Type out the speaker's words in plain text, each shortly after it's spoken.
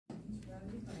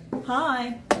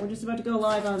Hi, we're just about to go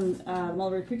live on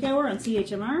Mulberry Creek Hour on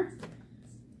CHMR.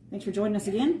 Thanks for joining us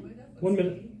again. 1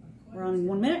 minute. We're on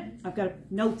 1 minute. I've got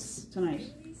notes tonight.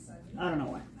 I don't know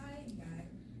why.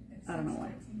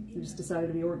 I just decided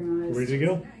to be organized. Ready to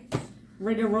go?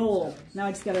 Ready to roll. Now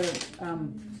I just gotta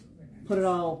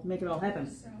make it all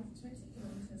happen.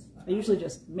 I usually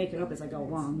just make it up as I go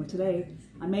along, but today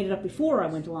I made it up before I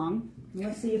went along.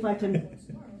 Let's see if I can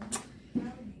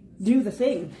do the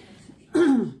thing.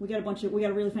 We got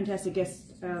a really fantastic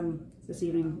guest this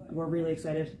evening. We're really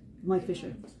excited. Mike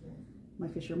Fisher.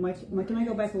 Mike and I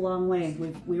go back a long way.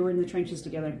 We were in the trenches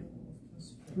together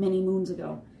many moons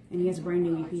ago, and he has a brand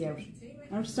new EP out.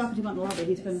 I was stopping him out in the lobby.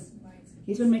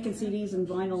 He's been making CDs and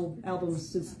vinyl albums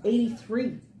since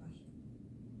 '83.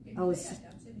 I was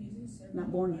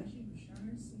not born yet.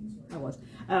 I was,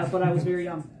 but I was very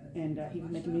young, and he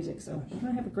was making music. So we're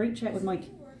gonna have a great chat with Mike,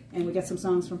 and we got some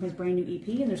songs from his brand new EP.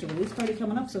 And there's a release party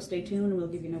coming up, so stay tuned, and we'll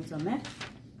give you notes on that.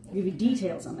 We'll give you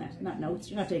details on that, not notes.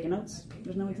 You're not taking notes.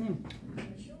 There's no exam.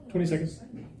 20 seconds.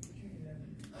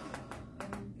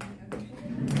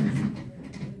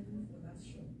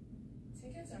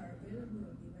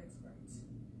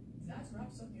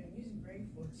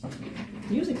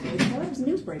 Music break? Well, that was a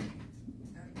news break.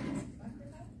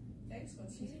 Thanks for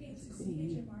tuning in to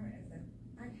CHMR FM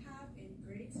and have a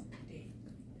great day.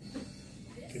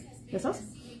 That's us?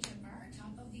 CHMR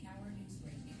top of the hour news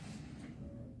break.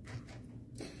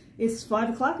 It's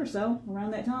 5 o'clock or so,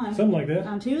 around that time. Something like that.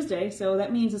 On Tuesday, so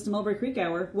that means it's the Mulberry Creek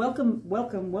Hour. Welcome,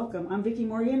 welcome, welcome. I'm Vicki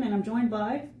Morgan, and I'm joined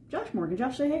by Josh Morgan.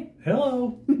 Josh, say hey.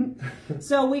 Hello.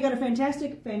 So we got a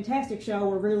fantastic show.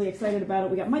 We're really excited about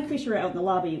it. We got Mike Fisher out in the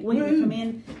lobby waiting to come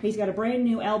in. He's got a brand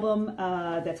new album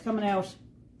that's coming out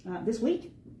this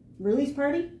week. Release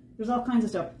party. There's all kinds of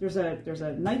stuff. There's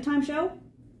a nighttime show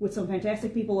with some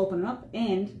fantastic people opening up,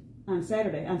 and on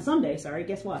Sunday,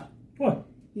 guess what? What?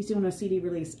 He's doing a CD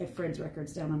release at Fred's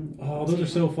Records down on... Oh, those are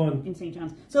so fun. In St.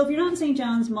 John's. So if you're not in St.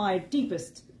 John's, my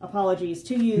deepest apologies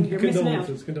to you. You're missing out.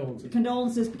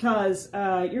 Condolences because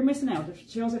you're missing out. The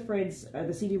shows at Fred's,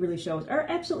 the CD release shows, are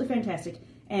absolutely fantastic.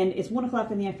 And it's 1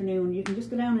 o'clock in the afternoon. You can just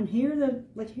go down and hear the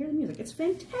music. It's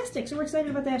fantastic. So we're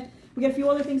excited about that. We got a few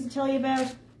other things to tell you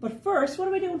about. But first, what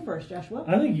are we doing first, Joshua?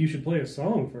 I think you should play a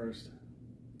song first.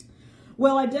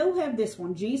 Well, I do have this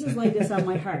one. Jesus laid this on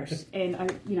my heart. And,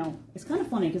 it's kind of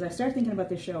funny because I started thinking about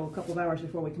this show a couple of hours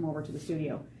before we come over to the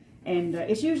studio. And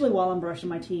it's usually while I'm brushing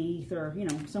my teeth or,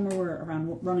 somewhere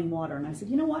around running water. And I said,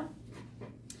 you know what?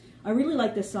 I really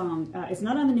like this song. It's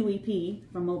not on the new EP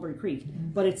from Mulberry Creek,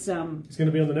 but it's... It's going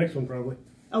to be on the next one, probably.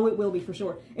 Oh, it will be for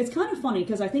sure. It's kind of funny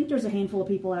because I think there's a handful of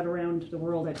people out around the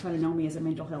world that kind of know me as a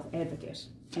mental health advocate.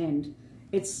 And...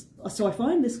 so I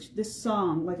find this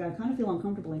song, like I kind of feel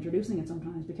uncomfortable introducing it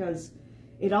sometimes because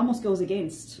it almost goes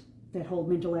against that whole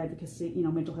mental advocacy,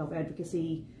 mental health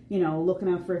advocacy, looking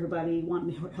out for everybody,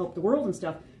 wanting to help the world and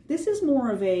stuff. This is more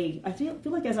of I feel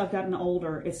like as I've gotten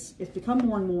older, it's become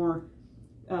more and more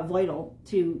vital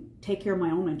to take care of my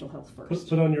own mental health first.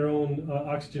 Put on your own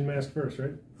oxygen mask first,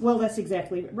 right? Well, that's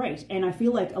exactly right. And I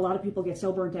feel like a lot of people get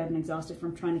so burnt out and exhausted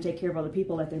from trying to take care of other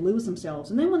people that they lose themselves.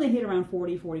 And then when they hit around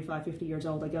 40, 45, 50 years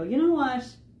old, they go, you know what?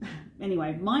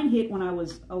 Anyway, mine hit when I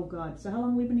was, oh God, so how long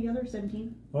have we been together?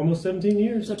 17? Almost 17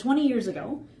 years. So 20 years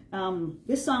ago.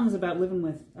 This song is about living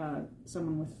with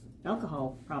someone with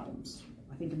alcohol problems.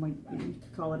 I think you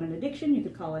could call it an addiction, you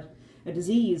could call it a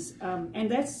disease, and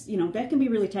that's, that can be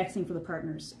really taxing for the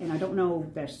partners, and I don't know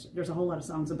that there's a whole lot of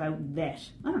songs about that.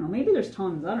 I don't know, maybe there's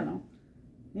tons, I don't know.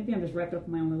 Maybe I'm just wrapped up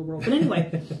in my own little world. But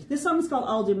anyway, this song is called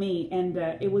I'll Do Me, and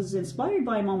it was inspired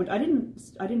by a moment. I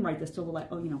didn't write this till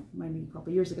maybe a couple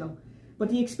of years ago, but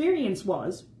the experience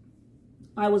was,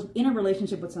 I was in a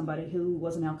relationship with somebody who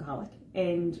was an alcoholic,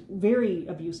 and very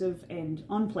abusive and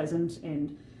unpleasant,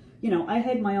 and, I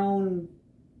had my own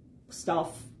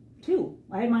stuff, too.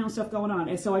 I had my own stuff going on.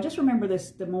 And so I just remember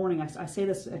the morning. I say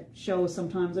this at shows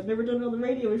sometimes. I've never done it on the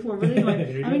radio before. But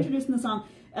anyway, I'm introducing the song.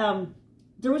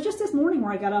 There was just this morning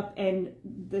where I got up and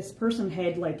this person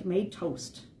had made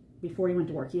toast before he went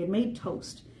to work. He had made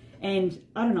toast. And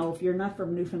I don't know if you're not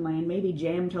from Newfoundland, maybe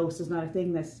jam toast is not a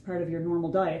thing that's part of your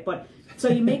normal diet. But so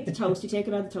you make the toast, you take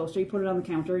it out of the toaster, you put it on the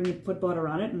counter, and you put butter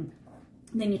on it. And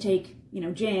then you take,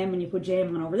 jam and you put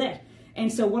jam on over that.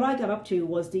 And so what I got up to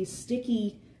was these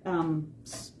sticky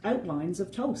outlines of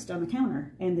toast on the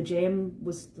counter, and the jar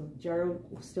was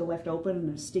still left open,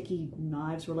 and the sticky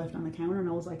knives were left on the counter, and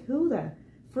I was like, who the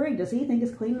frig does he think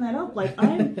is cleaning that up?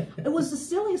 It was the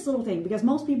silliest little thing, because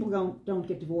most people don't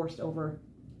get divorced over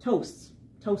toasts.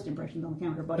 toast impressions on the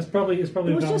counter, but It's probably it was about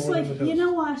just more like, than the toast. you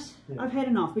know what? Yeah. I've had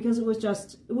enough because it was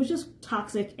just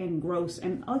toxic and gross.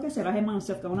 And like I said, I had my own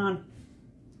stuff going on.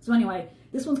 So anyway,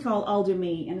 this one's called I'll Do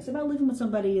Me, and it's about living with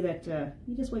somebody that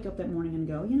you just wake up that morning and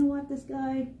go, you know what, this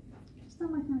guy, it's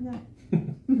not my kind of guy.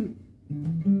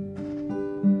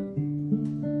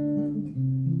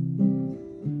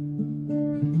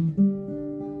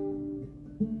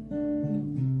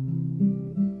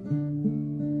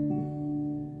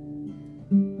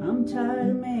 I'm tired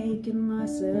of making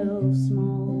myself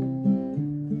small,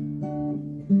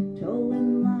 towing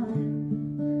the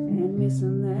line and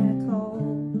missing that call.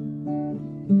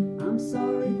 I'm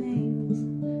sorry things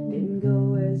didn't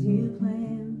go as you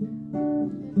planned.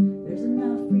 There's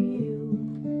enough for you,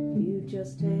 you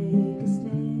just take a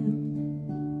stand.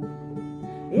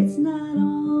 It's not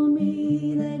on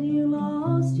me that you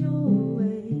lost your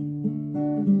way,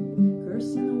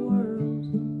 cursing the world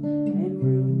and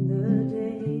ruined the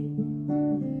day.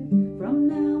 From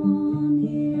now on,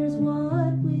 here's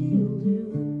what we'll do.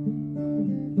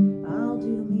 I'll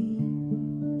do me,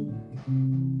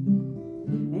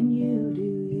 and you do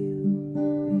you.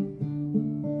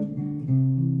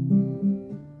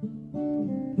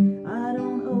 I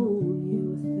don't owe you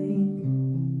a thing.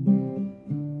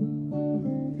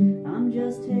 I'm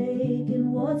just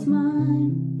taking what's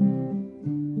mine.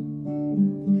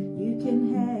 You can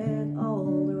have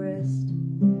all the rest.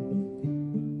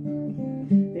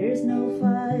 There's no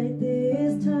fight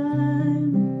this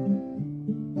time.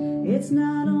 It's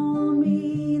not on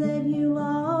me that you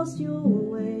lost your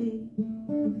way,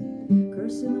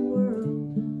 cursing the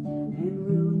world and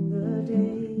ruined the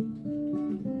day.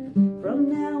 From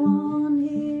now on,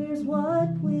 here's what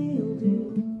we'll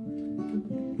do.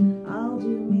 I'll do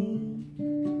me,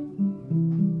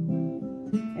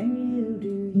 and you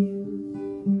do you.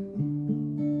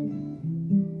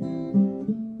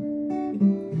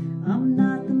 I'm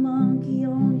not the monkey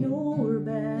on your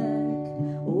back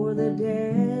or the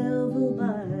devil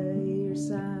by your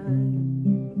side.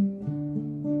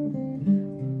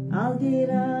 I'll get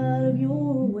out of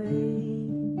your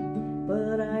way,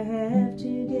 but I have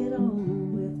to get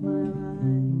on with my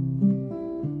life.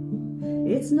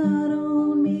 It's not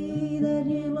on me that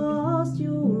you lost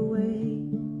your way,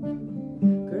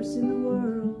 cursing the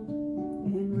world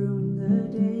and ruined the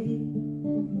day.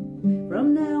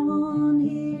 From now on,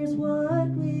 here's what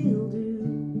we'll do.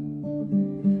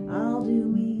 I'll do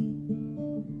me,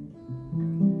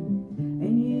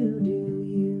 and you do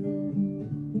you.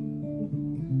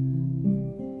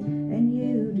 And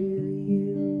you do you.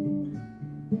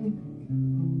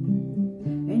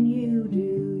 And you do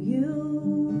you.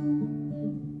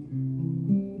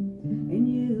 And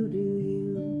you do you.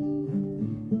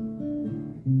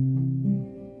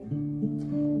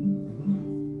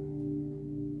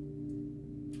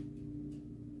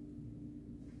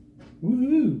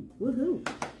 Woohoo! Woohoo.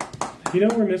 You know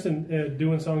we're missing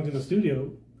doing songs in the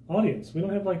studio audience. We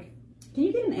don't have like Can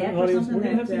you get an app an or audience. something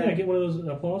We're gonna that... have to get one of those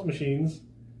applause machines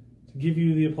to give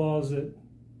you the applause that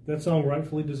that song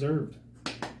rightfully deserved.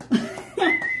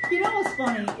 You know what's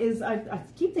funny is I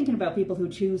keep thinking about people who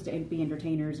choose to be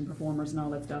entertainers and performers and all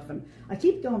that stuff, and I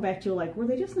keep going back to like, were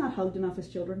they just not hugged enough as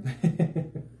children?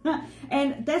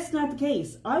 And that's not the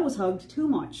case. I was hugged too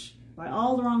much by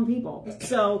all the wrong people.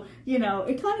 So, you know,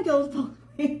 it kind of goes both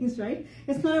ways, right?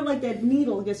 It's kind of like that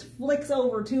needle just flicks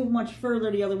over too much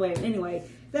further the other way. Anyway,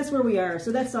 that's where we are.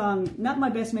 So that song, not my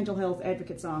best mental health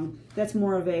advocate song. That's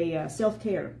more of a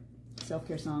self-care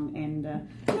song. And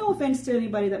no offense to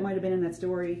anybody that might have been in that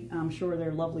story. I'm sure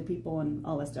they're lovely people and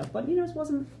all that stuff. But, you know, it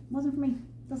wasn't for me.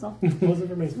 That's all. Wasn't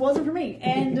for me. It wasn't for me.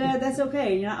 And that's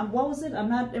okay. You know, what was it? I'm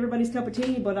not everybody's cup of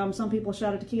tea, but some people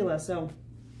shot at tequila, so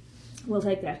we'll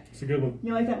take that. It's a good one.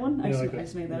 You like that one? Yeah, I like that. I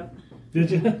just made that up.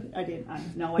 Did you? I did.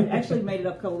 No, I actually made it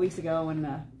up a couple weeks ago, and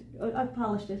I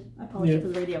polished it. It for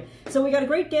the radio. So we got a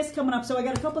great guest coming up. So I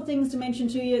got a couple of things to mention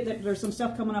to you. That there's some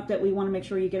stuff coming up that we want to make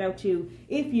sure you get out to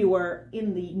if you are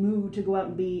in the mood to go out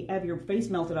and have your face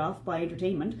melted off by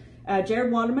entertainment.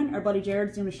 Jared Waterman, our buddy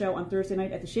Jared's doing a show on Thursday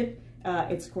night at the Ship.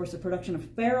 It's of course a production of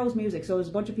Pharaoh's Music. So there's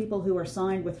a bunch of people who are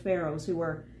signed with Pharaoh's who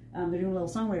are they're doing a little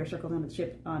songwriter circle down at the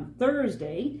Ship on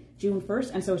Thursday, June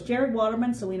 1st. And so it's Jared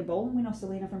Waterman, Selena Bowen. We know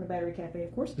Selena from the Battery Cafe,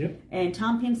 of course. Yep. And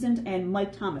Tom Pinsent and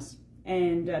Mike Thomas.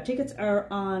 And tickets are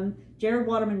on Jared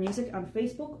Waterman Music on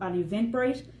Facebook, on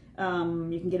Eventbrite.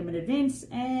 You can get them in advance.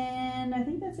 And I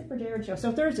think that's it for Jared's show.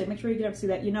 So Thursday, make sure you get up to see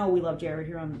that. You know we love Jared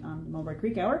here on the Mulberry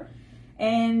Creek Hour.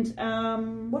 And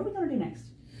what are we going to do next?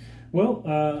 Well,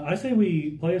 I say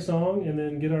we play a song and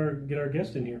then get our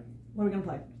guest in here. What are we going to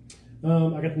play?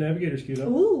 I got the Navigators queued up.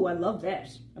 Ooh, I love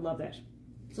that.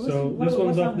 So this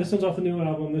one's off the new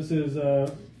album. This is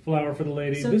Flower for the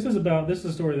Lady. This is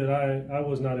a story that I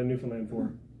was not in Newfoundland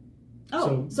for.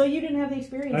 Oh, so you didn't have the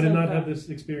experience? I did not have this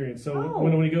experience. So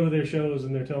when we go to their shows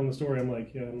and they're telling the story, I'm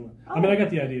like, yeah. I mean, I got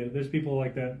the idea. There's people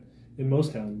like that in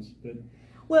most towns, but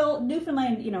well,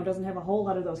 Newfoundland, doesn't have a whole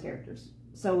lot of those characters,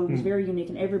 so it was very unique,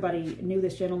 and everybody knew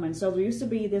this gentleman. So there used to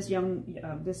be this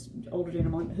this older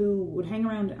gentleman who would hang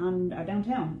around on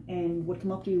downtown and would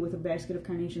come up to you with a basket of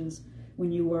carnations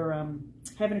when you were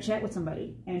having a chat with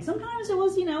somebody, and sometimes it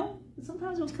was,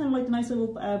 sometimes it was kind of like the nice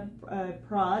little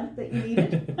prod that you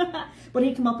needed. But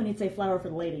he'd come up and he'd say "Flower for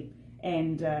the Lady,"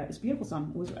 and it's a beautiful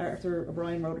song. It was Arthur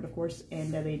O'Brien wrote it, of course,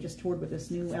 and they just toured with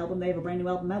this new album. They have a brand new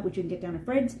album out, which you can get down at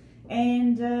Fred's.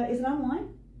 And is it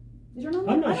online? Is it online?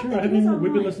 I'm not sure.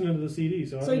 We've been listening to the CD,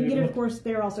 so you can get it. Of course,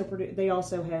 they also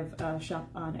have a shop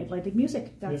on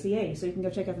AtlanticMusic.ca, so you can go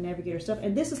check out the Navigator stuff.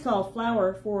 And this is called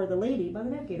 "Flower for the Lady" by the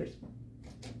Navigators.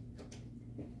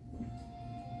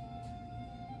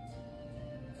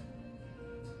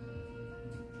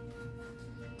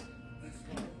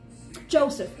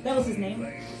 Joseph, that was his name.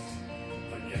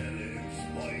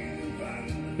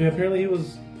 Yeah, apparently he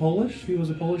was Polish. He was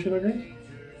a Polish immigrant.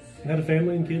 Had a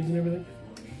family and kids and everything.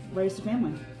 Raised a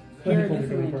family. Here in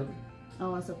Newfoundland.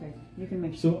 Oh, that's okay. You can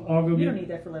make sure. So I'll go You don't need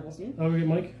that for levels, do you? I'll go get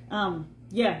Mike.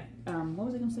 Yeah. What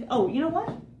was I going to say? Oh, you know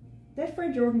what? That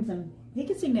Fred Jorgensen, he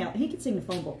could sing the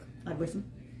phone book. I'd listen.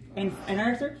 And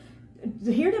Arthur,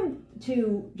 to hear them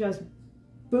to just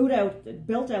belt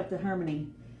out the harmony,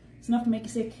 it's enough to make you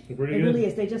sick. It really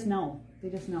is. They just know.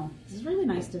 It's really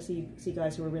nice to see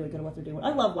guys who are really good at what they're doing.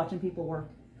 I love watching people work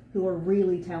who are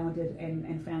really talented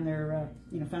and found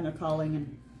their calling.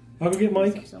 And I'll go get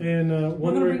Mike, and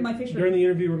bring Mike Fisher. During the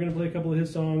interview we're going to play a couple of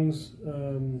his songs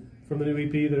from the new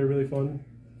EP that are really fun.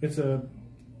 It's a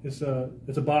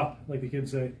bop, like the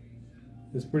kids say.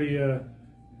 It's pretty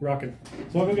rocking.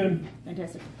 So I'll go get him.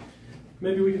 Fantastic.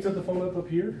 Maybe we can set the phone up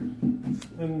here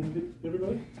and get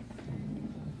everybody.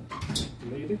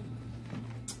 Maybe.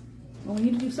 Well, we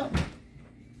need to do something.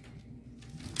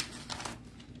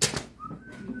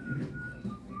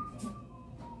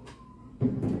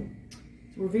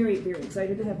 We're very, very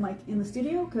excited to have Mike in the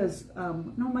studio because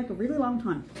I've known Mike a really long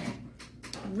time.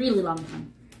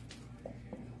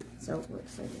 So we're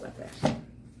excited about that.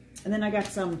 And then I got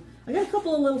a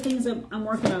couple of little things that I'm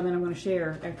working on that I'm going to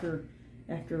share after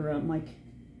Mike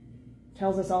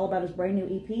tells us all about his brand new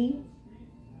EP.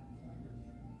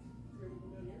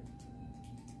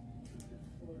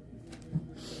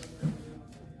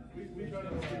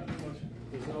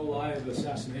 There's no live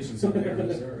assassinations in there,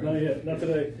 is there? Not yet, not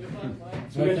today.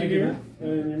 So we got you here,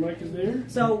 and your mic is there.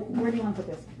 So where do you want to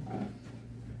put this?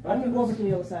 I can go over to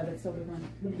the other side. That's so we run.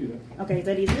 Let me do that. Okay, is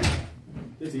that easier?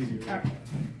 It's easier. All right.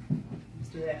 Let's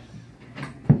do that.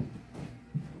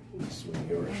 Swing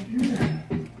you around here.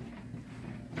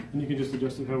 And you can just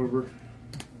adjust it however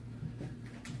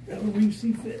you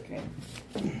see fit. Okay.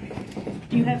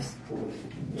 Do you have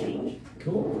change?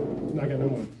 Cool. I got no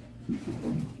one.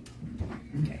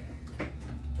 Okay.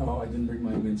 Oh, I didn't bring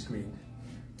my windscreen.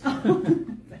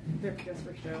 They're just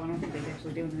for show. I don't think they're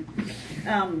actually doing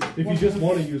that. If you just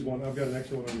want to use one, I've got an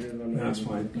extra one over here. That's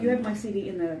fine. You have my CD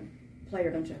in the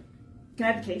player, don't you? Can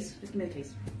I have the case? Just give me the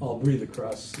case. I'll breathe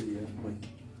across the mic.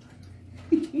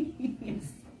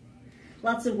 Yes.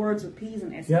 Lots of words with P's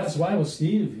and S's. Yeah, that's why I was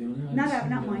Steve.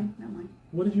 Not mine.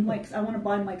 What did you? Mike's. I want to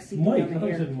buy Mike's CD. Mike. I thought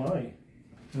you said mine.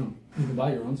 No, you can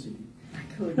buy your own CD. I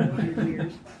could. That would be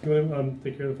weird. You want to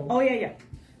take care of the phone? Oh yeah.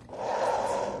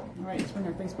 All right, let's bring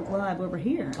our Facebook Live over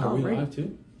here. Are we live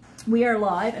too? We are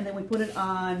live, and then we put it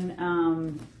on.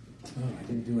 Oh, I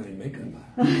didn't do any makeup.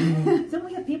 Don't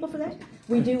we have people for that?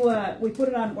 We do. We put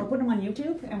it on. We're putting them on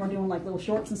YouTube, and we're doing like little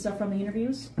shorts and stuff from the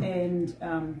interviews, and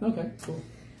okay, cool.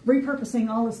 Repurposing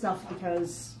all this stuff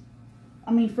because,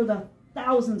 I mean, for the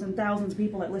thousands and thousands of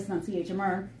people that listen on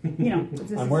CHMR,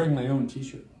 I'm wearing my own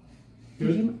T-shirt.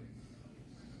 Good.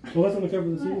 Well, that's on the cover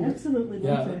of the CD. I absolutely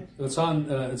love Yeah, it. it's on.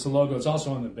 It's a logo. It's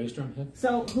also on the bass drum head.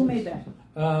 So, who made that?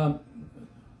 The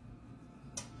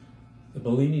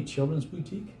Bellini Children's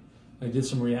Boutique. I did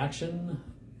some reaction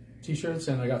T-shirts,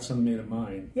 and I got some made of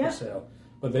mine for sale.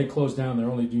 But they closed down. They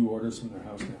only do orders from their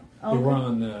house now. Okay. They were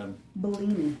on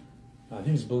Bellini. I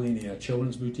think it's Bellini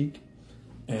Children's Boutique,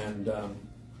 and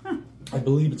I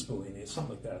believe it's Bellini. It's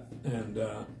something like that. And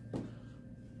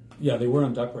yeah, they were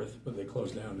on Duckworth, but they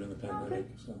closed down during the pandemic. Okay.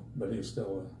 So, but it's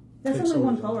still. That's only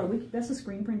one color. That's a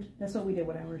screen print. That's what we did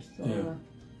with ours. So,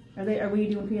 yeah. Are we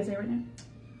doing PSA right now?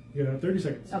 Yeah, 30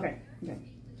 seconds. Okay.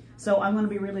 So I'm going to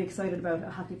be really excited about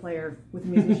a hockey player with a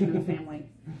musician in the family,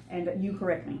 and you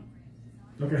correct me.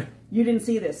 Okay. You didn't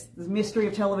see this. This mystery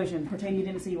of television. Pretend you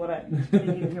didn't see what I... You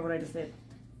didn't even hear what I just said.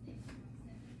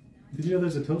 Did you know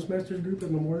there's a Toastmasters group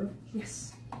at Memorial?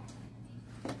 Yes.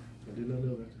 I did not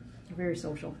know that. They're very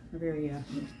social. They're very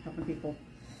helping people.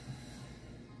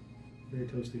 Very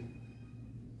toasty.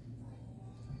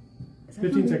 Is that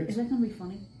 15 seconds. Is that going to be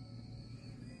funny?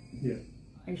 Yeah.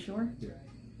 Are you sure? Yeah.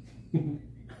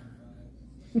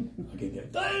 Okay, good.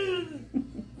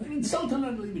 I'm insulting,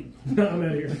 I'm leaving. I'm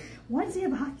out of here. Why does he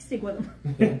have a hockey stick with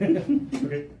him?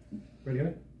 Okay. Ready,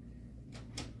 honey?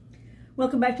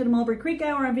 Welcome back to the Mulberry Creek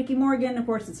Hour. I'm Vicki Morgan. Of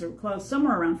course, it's closed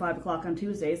somewhere around 5 o'clock on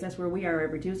Tuesdays. That's where we are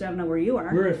every Tuesday. I don't know where you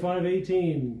are. We're at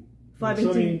 5:18.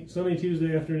 5:18. Sunny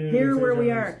Tuesday afternoon. Here in St. where we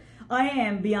John's. are. I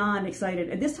am beyond excited.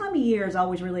 At this time of year is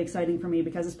always really exciting for me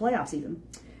because it's playoff season.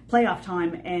 Playoff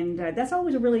time, and that's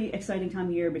always a really exciting time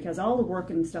of year because all the work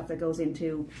and stuff that goes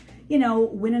into, you know,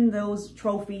 winning those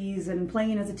trophies and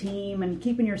playing as a team and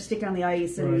keeping your stick on the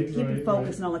ice and keeping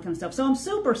focus and all that kind of stuff. So I'm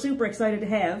super, super excited to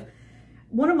have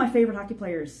one of my favorite hockey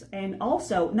players, and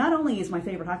also not only is my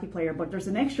favorite hockey player, but there's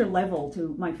an extra level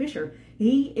to Mike Fisher.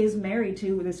 He is married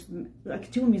to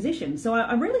a musician, so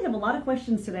I really have a lot of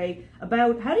questions today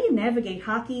about how do you navigate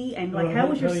hockey and like how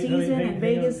was your season in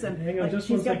Vegas? And hang on, like, just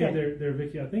one second there,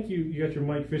 Vicki. I think you got your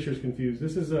Mike Fishers confused.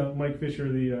 This is Mike Fisher,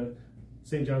 the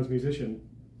St. John's musician.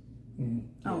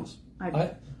 Oh,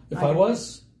 Yes. If I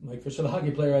was Mike Fisher, the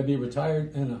hockey player, I'd be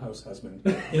retired and a house husband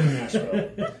in Nashville.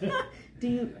 Do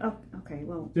you? Oh, okay,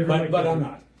 well. But I'm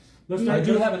not. I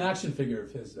do with- have an action figure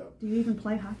of his, though. Do you even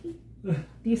play hockey? Do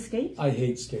you skate? I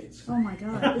hate skates. Oh my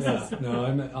God! This Yeah, is no,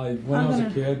 when I was a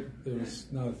kid, it was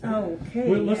not a thing. okay.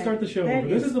 Well, let's start the show That over.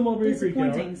 This is the Mulberry Creek Hour.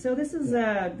 disappointing. So this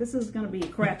is going to be a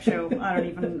crap show. I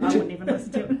wouldn't even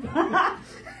listen to it.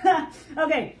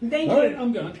 Okay, thank you. All right,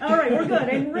 I'm done. All right, we're good.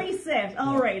 And reset.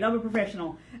 All right, I'm a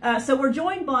professional. So we're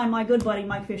joined by my good buddy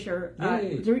Mike Fisher,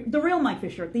 Yay. the real Mike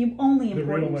Fisher, the only The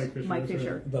real important Mike Fisher,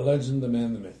 that's right. The legend, the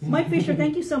man, the myth. Mike Fisher,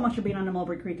 thank you so much for being on the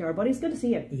Mulberry Creek Hour, buddy. It's good to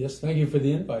see you. Yes, thank you for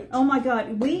the invite. Oh my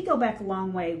God, we go back a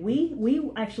long way.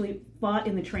 We actually fought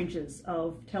in the trenches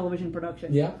of television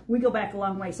production. Yeah. We go back a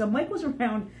long way. So Mike was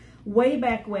around way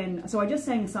back when. So I just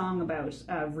sang a song about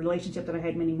a relationship that I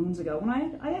had many moons ago when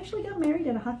I actually got married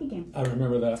at a hockey game. I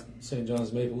remember that, St.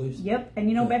 John's Maple Leafs. Yep, and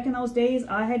you know, back in those days,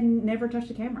 I had never touched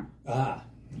a camera. Ah,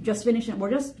 Just finishing. We're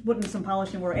just putting some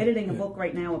polish, and we're editing a book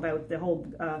right now about the whole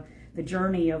the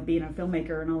journey of being a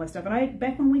filmmaker and all that stuff. And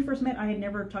back when we first met, I had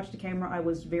never touched a camera. I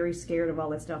was very scared of all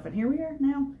that stuff. And here we are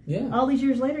now. Yeah. All these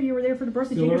years later, you were there for the birth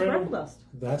of Still Ginger around? Sparkle Dust.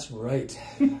 that's right.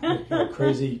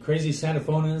 crazy Santa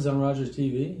phone-ins on Rogers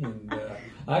TV. And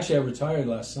actually, I retired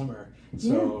last summer.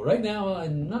 So right now,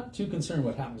 I'm not too concerned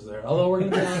what happens there. Although we're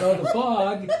going to be on out of the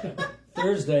fog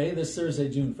this Thursday,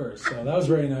 June 1st. So that was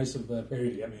very nice of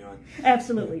Perry to get me on.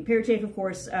 Absolutely. Perry Chafe, of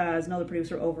course, is another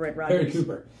producer over at Rogers. Perry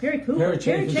Cooper. Perry Cooper. Perry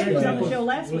Perry Chafe Chafe is was on the here. show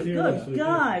last Was week. here Good last week,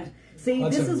 God. See,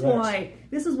 That's this a is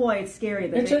Rex. why it's scary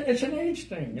that It's an age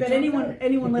thing. that It's anyone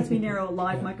okay. lets me narrow a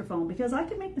live microphone because I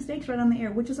can make mistakes right on the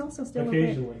air, which is also still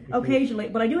Occasionally. okay. Occasionally,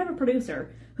 but I do have a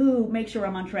producer who makes sure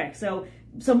I'm on track. So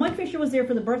Mike Fisher was there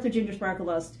for the birth of Ginger Sparkle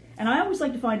Dust, and I always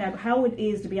like to find out how it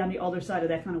is to be on the other side of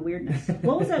that kind of weirdness.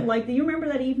 What was that like? Do you remember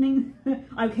that evening?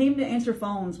 I came to answer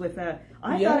phones with I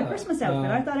thought a Christmas outfit.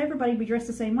 I thought everybody would be dressed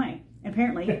the same way.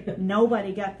 Apparently,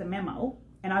 nobody got the memo,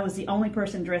 and I was the only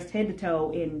person dressed head to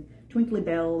toe in twinkly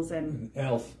bells and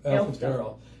Elf stuff.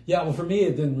 apparel. Yeah, well, for me,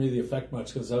 it didn't really affect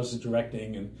much because I was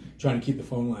directing and trying to keep the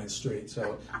phone lines straight.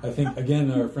 So I think,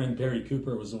 again, our friend Perry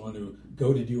Cooper was the one who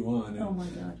goaded you on and oh my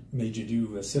God. made you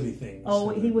do silly things.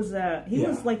 Oh, So, he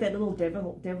was like that little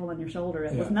devil on your shoulder.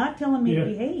 It was Yeah. not telling me to Yeah.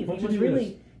 behave. Why He don't was you do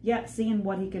really seeing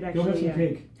what he could Go have actually some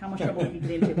cake. how much trouble he could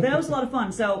get into. That was a lot of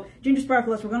fun. So Ginger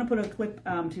Sparkle Dust, we're going to put a clip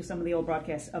to some of the old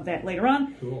broadcasts of that later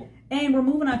on. Cool. And we're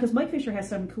moving on because Mike Fisher has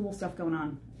some cool stuff going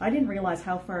on. I didn't realize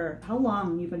how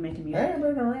long you've been making music. I've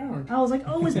been around. I was like,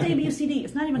 oh, it's debut CD.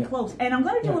 It's not even close. And I'm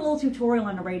going to do a little tutorial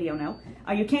on the radio now.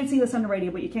 You can't see this on the radio,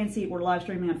 but you can see it. We're live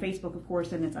streaming on Facebook, of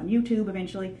course, and it's on YouTube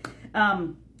eventually.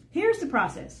 Here's the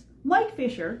process. Mike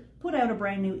Fisher put out a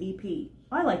brand new EP.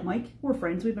 I like Mike. We're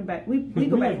friends. We've been back. We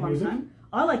go back like a long music. time.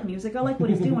 I like music. I like what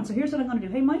he's doing. So here's what I'm going to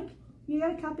do. Hey, Mike, you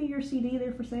got a copy of your CD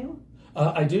there for sale?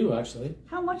 I do, actually.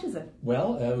 How much is it?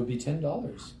 Well, it would be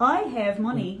 $10. I have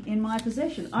money in my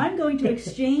possession. I'm going to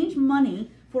exchange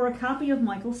money for a copy of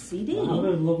Michael's CD. What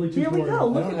a lovely Here we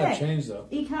tutorial. go. I Look don't at have that. change though.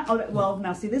 Well,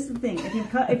 now see, this is the thing. If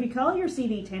you call your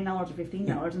CD $10 or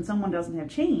 $15 and someone doesn't have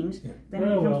change, then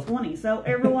it becomes 20. So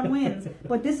everyone wins.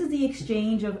 But this is the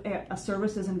exchange of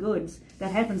services and goods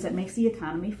that happens that makes the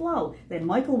economy flow. Then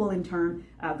Michael will in turn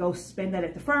go spend that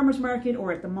at the farmer's market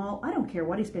or at the mall. I don't care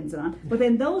what he spends it on. But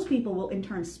then those people will in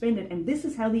turn spend it. And this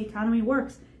is how the economy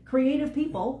works. Creative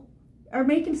people are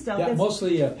making stuff. Yeah, that's,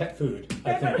 mostly pet food,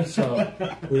 I think. So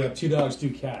we have 2 dogs, 2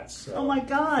 cats. So, oh my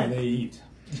God. and they eat.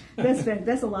 That's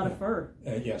a lot of fur.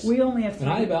 Yes. We only have 3.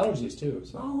 And I have allergies too.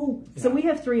 So. So we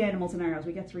have 3 animals in our house.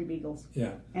 We got 3 beagles.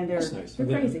 Yeah. And they're, that's nice. they're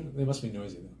crazy. They must be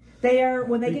noisy though. They are,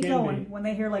 when they They get can going, be. when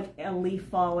they hear like a leaf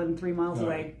falling 3 miles Oh.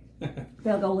 away,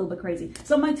 they'll go a little bit crazy.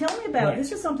 So Mike, tell me about, Right.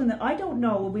 this is something that I don't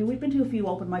know. We've been to a few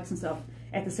open mics and stuff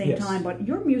at the same Yes. time, but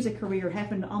your music career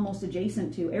happened almost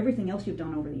adjacent to everything else you've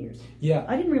done over the years. Yeah.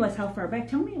 I didn't realize how far back.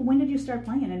 Tell me, when did you start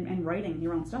playing and writing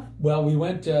your own stuff? Well, we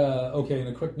went, in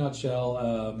a quick nutshell,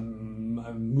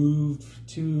 I moved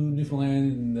to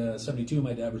Newfoundland in 72.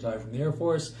 My dad retired from the Air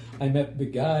Force. I met the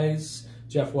guys.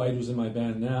 Jeff White, who's in my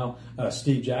band now.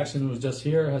 Steve Jackson, who was just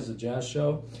here, has a jazz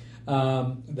show.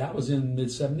 That was in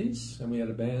mid-70s, and we had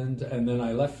a band. And then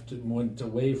I left and went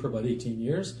away for about 18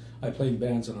 years. I played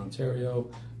bands in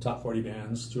Ontario, top 40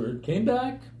 bands, toured, came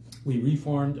back. We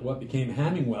reformed what became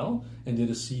Hammingwell and did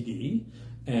a CD.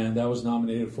 And that was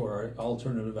nominated for our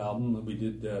alternative album. And we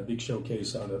did a big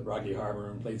showcase out at Rocky Harbor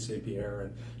and played St. Pierre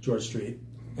and George Street.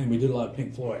 And we did a lot of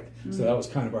Pink Floyd. So that was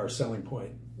kind of our selling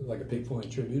point, like a Pink Floyd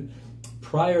tribute.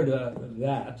 Prior to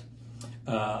that,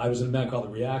 I was in a band called The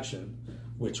Reaction,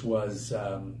 which was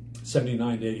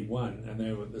 79 to 81. And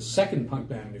they were the second punk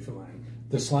band in Newfoundland.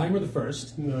 The Slang were the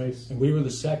first. Nice. And we were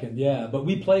the second, yeah. But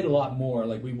we played a lot more.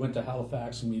 Like we went to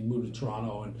Halifax and we moved to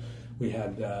Toronto and we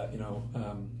had,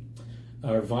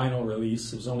 our vinyl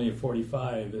release. It was only a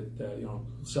 45. It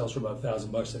sells for about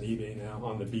 $1,000 on eBay now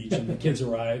on the beach. And the kids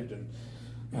arrived and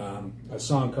a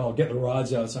song called "Get the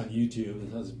Rods Out" on YouTube.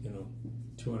 It has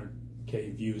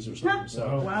 200K views or something.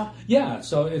 So Wow. yeah,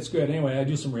 so it's good. Anyway, I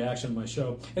do some Reaction on my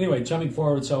show. Anyway, jumping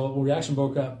forward, so when Reaction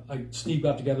broke up, Steve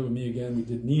got together with me again. We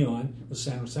did Neon with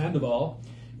Sandoval.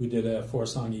 We did a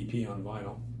 4-song EP on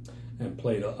vinyl and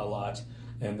played a lot.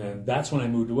 And then that's when I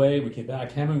moved away. We came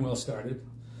back. Hammingwell started.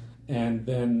 And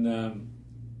then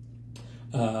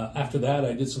after that,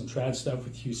 I did some trad stuff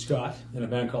with Hugh Scott in a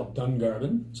band called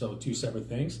Dungarvan, so 2 separate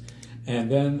things.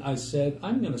 And then I said,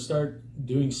 I'm going to start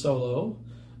doing solo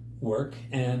work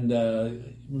and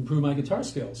improve my guitar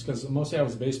skills, because mostly I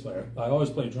was a bass player. I always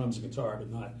played drums and guitar, but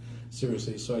not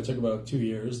seriously. So I took about 2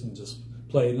 years and just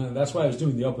played. And that's why I was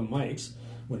doing the open mics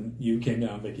when you came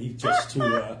down, Vicki, just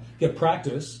to get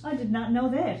practice. I did not know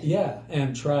that. Yeah,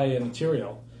 and try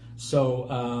material. So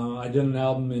I did an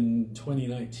album in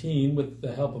 2019 with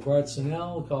the help of Art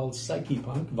Sinel called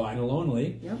Psychepunk, vinyl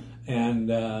only. Yep.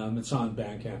 And it's on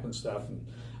Bandcamp and stuff.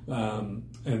 And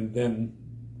then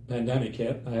pandemic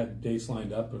hit. I had dates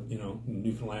lined up, in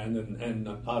Newfoundland and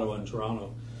Ottawa and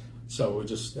Toronto. So it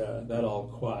just that all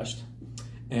quashed.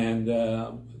 And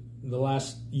the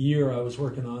last year I was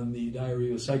working on the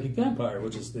Diary of a Psychic Vampire,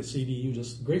 which is the CD you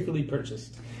just gratefully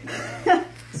purchased.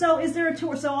 So is there a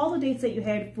tour? So all the dates that you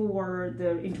had in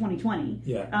 2020,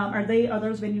 Yeah. are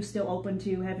those venues still open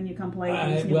to having you come play?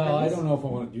 in these new I venues? don't know if I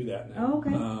want to do that now. Oh,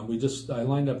 okay. I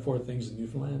lined up 4 things in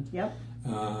Newfoundland. Yep.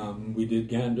 We did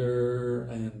Gander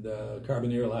and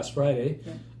Carboneer last Friday,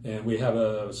 and we have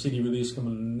a CD release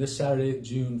coming this Saturday,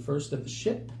 June 1st at the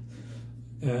Ship.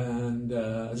 And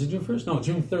is it June 1st? No,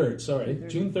 June 3rd, sorry.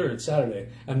 June 3rd, Saturday.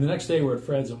 And the next day we're at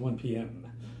Fred's at 1 p.m.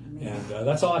 And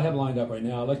that's all I have lined up right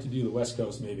now. I'd like to do the West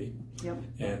Coast maybe,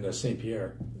 and St.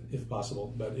 Pierre if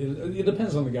possible. But it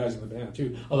depends on the guys in the band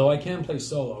too. Although I can play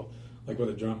solo, like with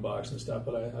a drum box and stuff,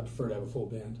 but I prefer to have a full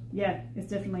band. Yeah, it's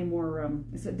definitely more,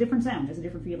 it's a different sound. It's a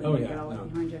different feeling. Oh, You yeah, got all that no.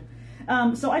 behind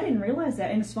you. So I didn't realize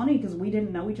that. And it's funny because we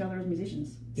didn't know each other as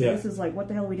musicians. So Yeah. this is like, what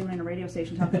the hell are we doing in a radio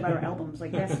station talking about our albums?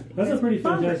 Like that's That's a pretty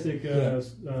fun. fantastic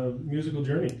musical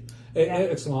journey.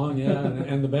 It's long, yeah.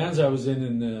 and the bands I was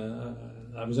in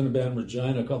I was in a band in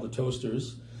Regina called the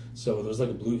Toasters. So there was like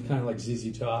a blues, kind of like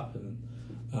ZZ Top, and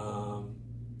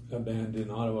a band in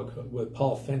Ottawa with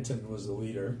Paul Fenton was the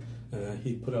leader.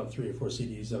 He put out 3 or 4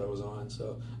 CDs that I was on.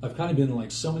 So I've kind of been in like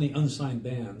so many unsigned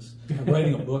bands. I'm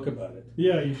writing a book about it.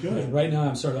 Yeah, you should. And right now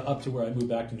I'm sort of up to where I moved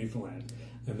back to Newfoundland,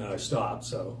 and then I stopped.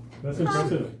 So That's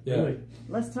impressive. Yeah. Really.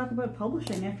 Let's talk about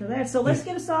publishing after that. So let's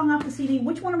get a song off the CD.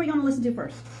 Which one are we going to listen to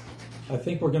first? I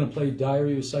think we're going to play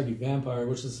Diary of a Psychic Vampire,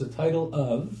 which is the title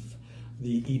of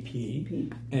the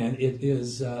EP. And it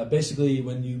is basically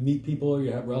when you meet people or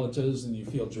you have relatives and you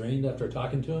feel drained after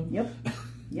talking to them. Yep.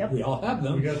 Yep. We all have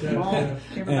them. We got that. Mall. Yeah.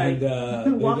 Everybody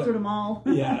And walk through the mall.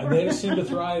 yeah, they just seem to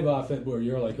thrive off it. Where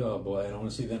you're like, oh boy, I don't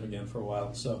want to see them again for a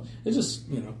while. So it's just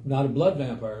not a blood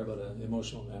vampire, but an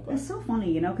emotional vampire. It's so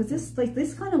funny, because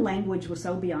this kind of language was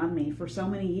so beyond me for so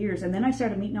many years, and then I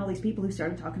started meeting all these people who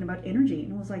started talking about energy,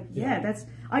 and it was like,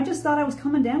 I just thought I was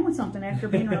coming down with something after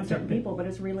being around certain people, but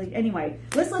it's really anyway.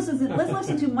 Let's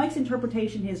listen to Mike's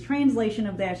interpretation, his translation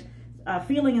of that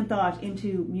feeling and thought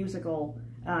into musical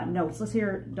notes. Let's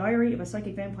hear "Diary of a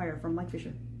Psychic Vampire" from Mike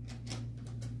Fisher.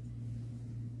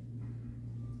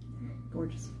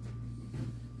 Gorgeous.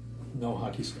 No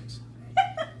hockey sticks.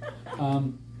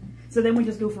 So then we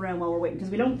just goof around while we're waiting,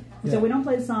 because we don't. So we don't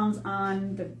play the songs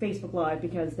on the Facebook Live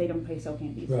because they don't pay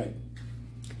SoCan fees. Right.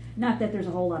 Not that there's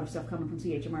a whole lot of stuff coming from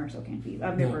CHMR SoCan fees.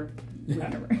 I've never.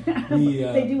 Never. The,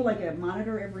 they do like a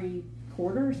monitor every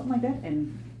quarter or something like that,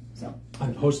 and so.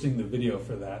 I'm posting the video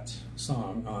for that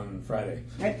song on Friday,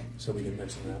 Right. so we can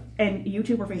mention that. And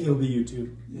YouTube or Facebook? It'll be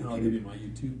YouTube. And I'll give you my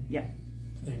YouTube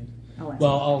thing.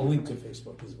 I'll link to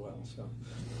Facebook as well. So.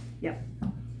 Yep.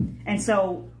 And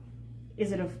so,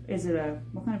 is it a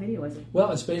what kind of video is it?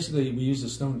 Well, it's basically we used a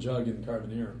stone jug in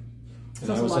Carboneer.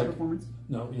 So it's a live performance?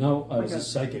 No, I was a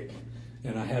psychic,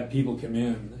 and I had people come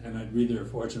in, and I'd read their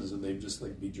fortunes, and they'd just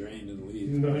be drained and leave.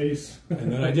 Nice.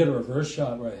 And then I did a reverse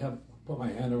shot where I put my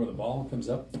hand over the ball, comes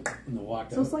up, and then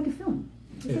walked out. So it's like a film.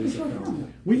 It's It like is a short a film.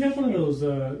 film. We have one of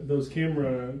those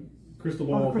camera crystal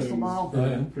ball crystal things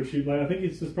ball. for shoot light. I think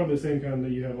it's probably the same kind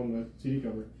that you have on the CD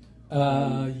cover.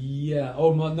 Yeah.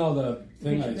 Oh no, the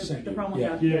thing I sent the you. promo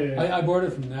Yeah. shot. I bought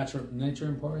it from Nature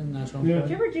Emporium. Natural Yeah. Emporium. Did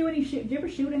you ever do any? Did you ever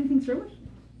shoot anything through it?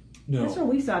 No. That's where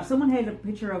we saw it. Someone had a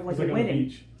picture of It's a like on wedding, the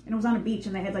beach. and it was on a beach,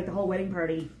 and they had the whole wedding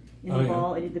party in the Oh, yeah.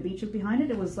 ball, and the beach was behind it.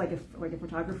 It was like a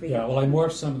photography. Yeah. Well, I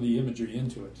morphed some of the imagery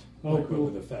into it. Oh, cool.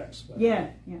 With effects. But, Yeah.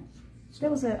 That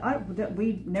was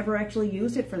we never actually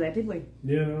used it for that, did we?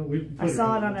 Yeah, no, I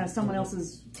saw it on someone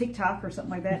else's TikTok or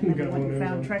something like that, and then we went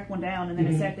and tracked one down, and then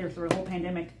it sat there through a whole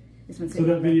pandemic. It's been So sitting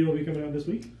that on there. video will be coming out this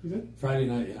week, is it? Friday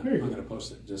night, yeah. Very I'm cool. going to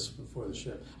post it just before the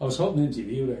show. I was hoping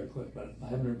MTV would air a clip, but I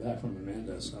haven't heard back from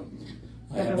Amanda, so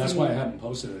that's why I haven't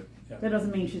posted it. Yeah. That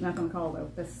doesn't mean she's not going to call, though.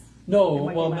 It No,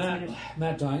 might be well, last minute.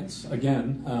 Matt Dines,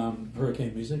 again,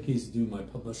 Hurricane Music, he's doing my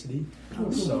publicity.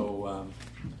 So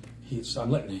I'm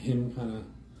letting him kind of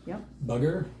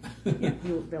bugger. Yeah,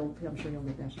 I'm sure you'll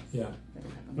get that. Yeah.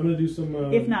 I'm going to do some...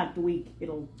 If not the week,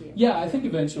 it'll be. Yeah, I think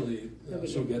eventually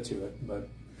she'll get to it. But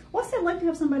what's it like to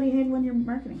have somebody handling your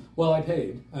marketing? well, I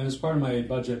paid. It was part of my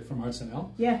budget from Arts and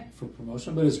L for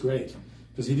promotion, but it's great.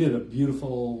 Because he did a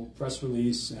beautiful press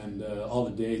release and all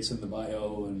the dates and the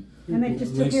bio and they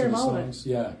just took links care to of the all of songs.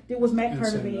 Yeah. Was Matt And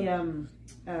part of send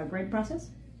the grant process?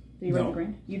 Did you write the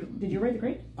grant? Did you write the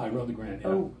grant? I wrote the grant. Yeah.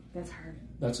 Oh, that's hard.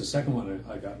 That's the second one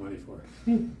I got money for.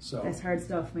 So That's hard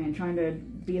stuff, man. Trying to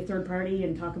be a third party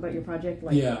and talk about your project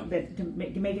that to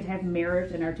make it have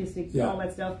merit and artistic, all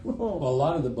that stuff. Whoa. Well, a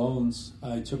lot of the bones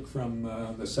I took from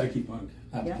the Psychepunk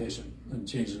application and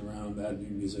changed it around, add new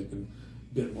music and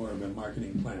a bit more of a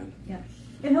marketing plan. Yeah,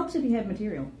 it helps if you have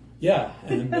material. Yeah,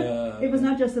 and it was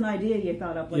not just an idea you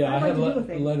thought up. I I'd had like to do a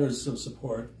thing. letters of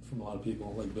support from a lot of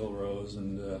people, like Bill Rose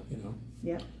and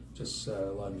just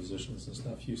a lot of musicians and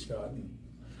stuff. Hugh Scott. And,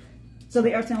 so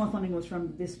the Arts and L funding was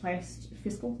from this past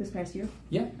year?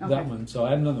 Yeah, that one. So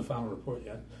I haven't done the final report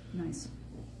yet. Nice.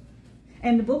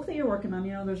 And the book that you're working on,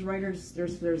 there's writers,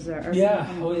 there's Arts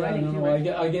writing no.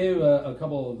 I gave a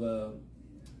couple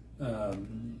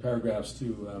of paragraphs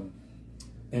to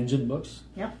Engine Books.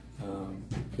 Yep.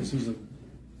 Because he's a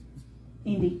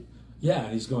indie. Yeah,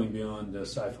 and he's going beyond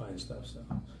sci-fi and stuff. So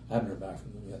I haven't heard back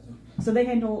from them yet, though. So they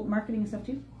handle marketing and stuff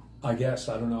too. I guess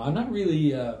I don't know. I'm not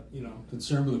really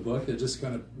concerned with the book. They're just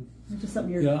kind of it's just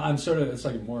something you're. I'm sort of. It's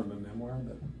like more of a memoir,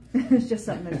 but it's just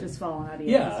something that's just falling out of you.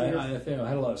 Yeah, I had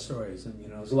a lot of stories, and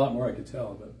there's a lot more I could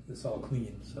tell, but it's all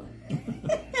clean. So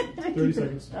 30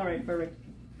 seconds. All right, perfect.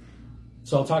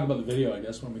 So I'll talk about the video, I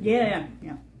guess, when we get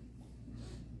Yeah.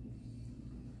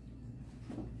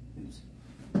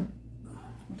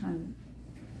 What time?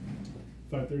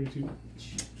 5:32.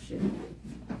 Shit.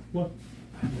 What?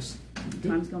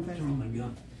 Time's going fast. Oh my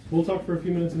god. We'll talk for a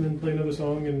few minutes and then play another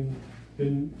song, and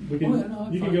then we can.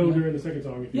 You can fine, go during the second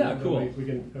song if you want. Cool. We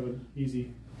can have an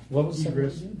easy. What was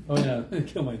egress. Oh yeah,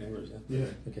 kill my neighbors. Yeah.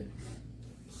 Okay.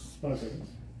 5 seconds.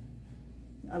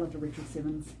 I love the Richard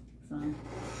Simmons song.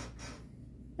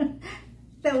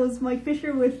 That was Mike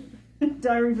Fisher with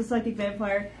Diary of a Psychic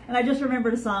Vampire, and I just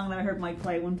remembered a song that I heard Mike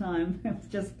play one time. It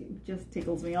just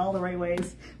tickles me all the right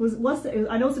ways.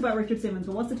 I know it's about Richard Simmons,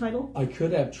 but what's the title? I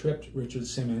could have tripped Richard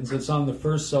Simmons. It's on the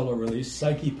first solo release,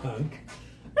 Psychepunk.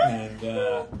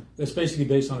 And it's basically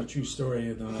based on a true story.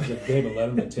 And I was at David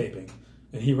Letterman taping,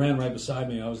 and he ran right beside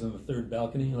me. I was in the third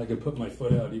balcony, and I could put my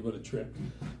foot out. He would have tripped,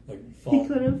 He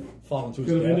could have. fallen to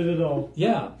his Could have death. ended it all.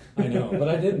 Yeah, I know, but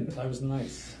I didn't. I was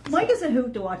nice. Mike is a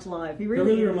hoot to watch live. He It really,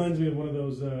 really is. reminds me of one of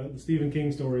those Stephen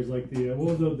King stories, like the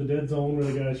what was the Dead Zone, where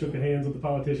the guy shook hands with the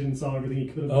politician and saw everything he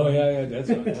could have. Oh yeah, that's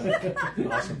right.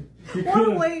 Awesome. He What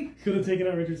a way- could have taken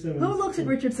out Richard Simmons. Who looks at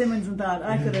Richard Simmons and thought,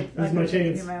 I could have This is my taken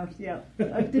chance. him out? Yeah.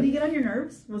 Did he get on your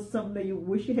nerves? Was it something that you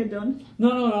wish you had done? No,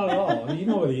 not at all. I mean, you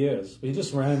know what he is. He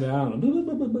just ran down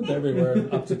and everywhere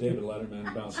up to David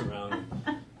Letterman, bouncing around.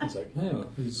 It's like, hey,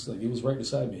 he was right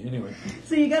beside me. Anyway,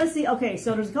 So you got to see. Okay,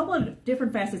 so there's a couple of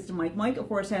different facets to Mike. Mike, of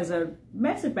course, has a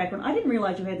massive background. I didn't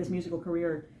realize you had this musical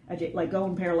career, like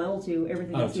going parallel to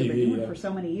everything else you've been TV, doing yeah. for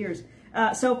so many years.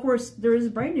 So, of course, there is a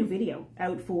brand new video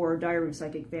out for Diary of a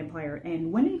Psychic Vampire.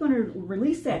 And when are you going to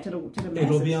release that to the masses?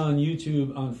 it'll be on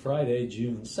YouTube on Friday,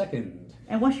 June 2nd.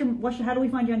 And how do we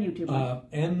find you on YouTube?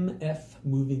 Mike? MF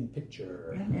Moving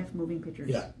Picture. MF Moving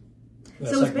Pictures. Yeah.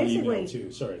 That's So it's like my email, basically-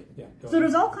 too. Sorry. Yeah. go So on.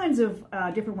 there's all kinds of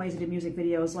different ways to do music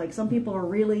videos. Like some people are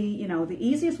really, the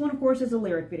easiest one, of course, is a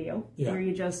lyric video, Yeah. where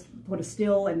you just put a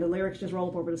still and the lyrics just roll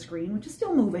up over the screen, which is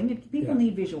still moving. People Yeah.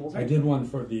 need visuals, I right? did one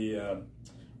for the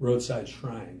Roadside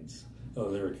Shrines, a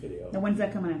lyric video. Now, when's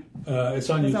that coming out? It's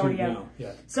on It's YouTube already out. now.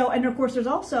 Yeah. So, and of course, there's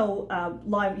also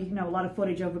live, a lot of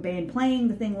footage of a band playing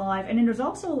the thing live, and then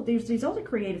there's these other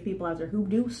creative people out there who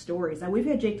do stories. Now, we've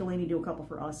had Jake Delaney do a couple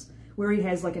for us, where he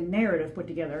has like a narrative put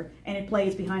together, and it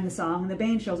plays behind the song, and the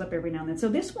band shows up every now and then. So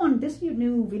this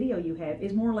new video you have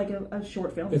is more like a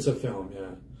short film. It's a film, yeah.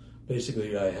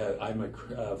 Basically, I'm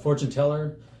a fortune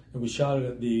teller, and we shot it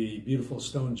at the beautiful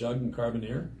Stone Jug in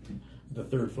Carbonear, the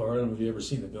third floor. I don't know if you've ever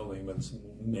seen the building, but it's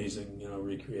amazing,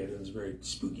 recreated. It's very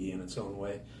spooky in its own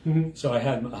way. Mm-hmm. So I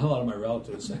had a lot of my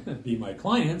relatives be my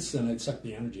clients, and I'd suck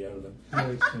the energy out of them,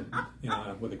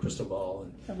 with a crystal ball.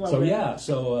 I And love so that.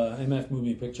 yeah, MF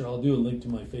Movie Picture. I'll do a link to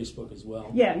my Facebook as well.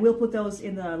 Yeah, we'll put those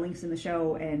in the links in the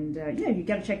show, and you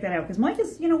got to check that out because Mike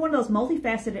is, one of those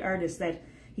multifaceted artists that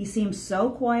he seems so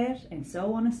quiet and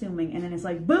so unassuming, and then it's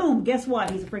like, boom! Guess what?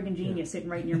 He's a freaking genius sitting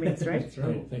right in your midst, right? That's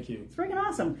right. Oh, thank you. It's freaking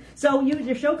awesome. So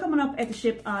your show coming up at the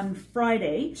Ship on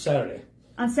Friday, Saturday.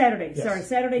 on Saturday. Yes. Sorry,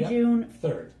 Saturday, Yep. June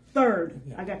 3rd.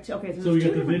 I got okay. So we there's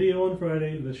got the two video on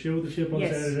Friday, the show at the Ship on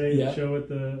Yes. Saturday, Yeah. the show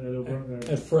at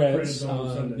At Fred's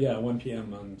on Sunday. 1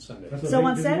 p.m. on Sunday. That's a So big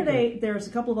on busy Saturday, weekend. there's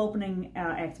a couple of opening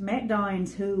acts. Matt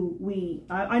Dines, who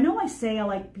I know I say I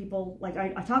like people, like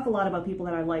I talk a lot about people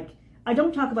that I like. I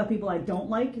don't talk about people I don't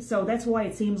like, so that's why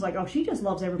it seems like, oh, she just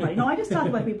loves everybody. No, I just talk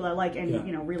about people I like, and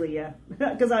Yeah. really,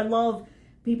 because I love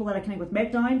people that I connect with.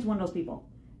 Matt Dines, one of those people.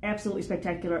 Absolutely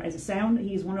spectacular as a sound.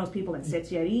 He's one of those people that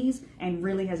sets you at ease and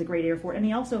really has a great ear for it. And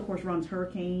he also, of course, runs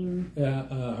Hurricane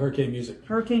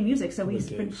Music. So he's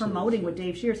With been Dave promoting Shears, with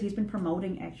Dave Shears. He's been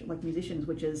promoting actual like musicians,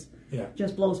 which is Yeah.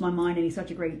 just blows my mind. And he's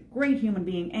such a great human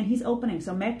being. And he's opening.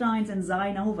 So Matt Dines and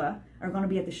Zy Nova are going to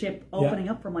be at the Ship opening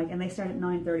up for Mike, and they start at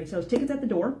 9:30. So it's tickets at the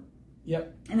door.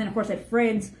 Yep. And then, of course, at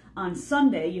Fred's on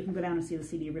Sunday, you can go down and see the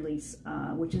CD release,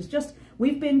 which is just,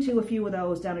 we've been to a few of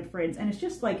those down at Fred's, and it's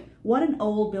just like, what an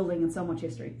old building and so much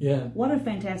history. Yeah. What a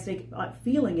fantastic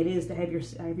feeling it is to have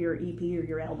your EP or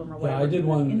your album or whatever. Yeah, I did in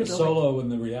one the building. solo when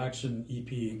the Reaction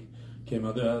EP came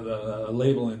out. The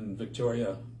label in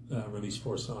Victoria released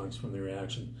 4 songs from the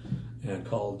Reaction and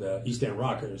called East End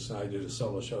Rockers. I did a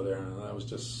solo show there, and that was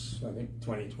just, I think,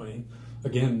 2020.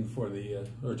 Again for the,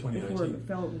 or 2019.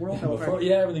 Before the world fell apart.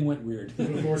 Yeah, everything went weird.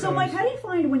 So, Mike, how do you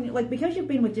find when, like, because you've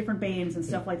been with different bands and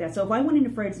stuff like that, so if I went into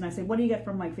Fred's and I said, what do you get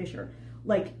from Mike Fisher?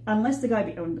 Like, unless the guy,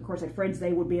 and of course at Fred's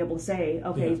they would be able to say,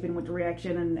 okay, Yeah. he's been with the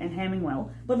Reaction and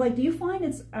Hemmingwell, but like, do you find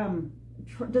it's,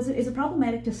 is it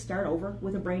problematic to start over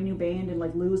with a brand new band and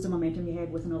like lose the momentum you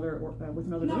had with another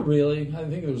Not group? really. I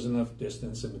think there was enough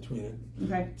distance in between it.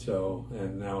 Okay. So,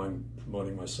 and now I'm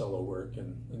promoting my solo work,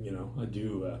 and I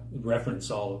do reference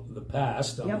all of the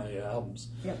past on Yep. my albums,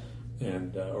 Yep.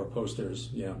 and or posters.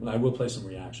 Yeah, and I will play some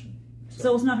Reaction.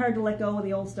 So it's not hard to let go of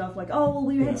the old stuff, like, oh, well,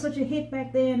 we had Yeah. such a hit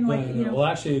back then, like, Well,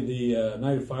 actually, the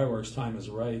Night of Fireworks, Time Is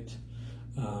Right,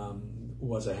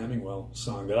 was a Hemmingwell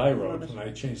song that I wrote, Love it. and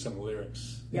I changed some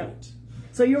lyrics. in Yep. it.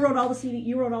 So you wrote all the CD,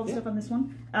 you wrote all the Yeah. stuff on this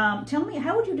one. Tell me,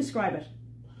 how would you describe it?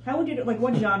 How would you, like,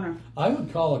 what genre? I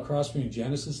would call a cross between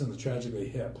Genesis and the Tragically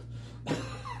Hip.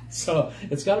 So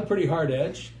it's got a pretty hard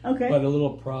edge, Okay. but a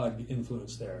little prog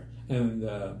influence there. And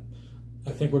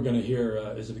I think we're going to hear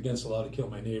Is It Against the Law to Kill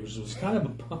My Neighbors? It was kind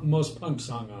of the most punk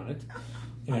song on it.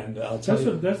 And I'll tell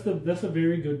you... That's a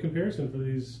very good comparison for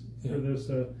these Yeah. for this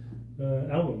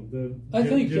album. I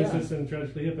think, Genesis and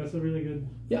Tragically Hip. That's a really good.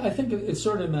 Yeah, I think it's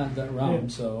sort of in that realm. Yeah.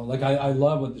 So, like, I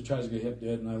love what the Tragically Hip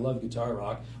did, and I love guitar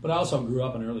rock. But I also grew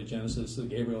up in early Genesis, the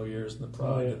Gabriel years, and the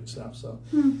prog and stuff. So,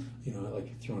 you know, I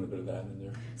like throwing a bit of that in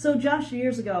there. So Josh,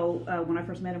 years ago, when I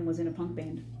first met him, was in a punk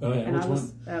band. Oh, yeah. And Which I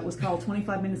was it was called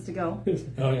 25 Minutes to Go.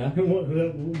 Oh, yeah.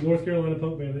 That North Carolina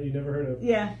punk band that you never heard of.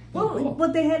 Yeah. Well, cool.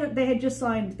 but they had just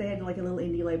signed. They had like a little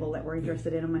indie label that were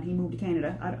interested in him, and he moved to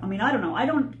Canada. I mean, I don't know.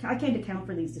 I can't account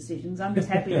for these decisions. I'm just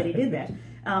happy that he did that.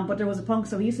 But there was a punk.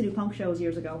 So he used to do punk shows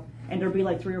years ago, and there'd be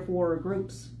like 3 or 4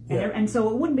 groups. And so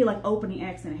it wouldn't be like opening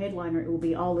acts and a headliner. It would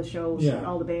be all the shows. Yeah.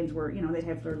 All the bands were, you know, they'd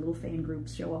have their little fan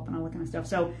groups show up and all that kind of stuff.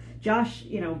 So Josh,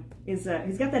 you know, is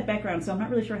he's got that background. So I'm not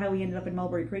really sure how he ended up in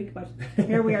Mulberry Creek, but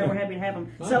here we are. We're happy to have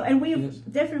him. So, and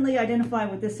we've definitely identified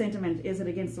with this sentiment. Is it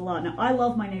against the law? Now, I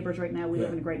love my neighbors right now. We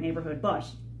live in a great neighborhood, but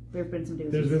there have been some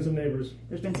doozies. There's been some neighbors.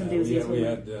 There's been some doozies. We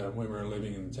had when we were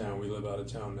living in town. We live out of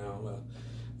town now.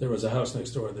 There was a house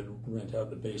next door that rent out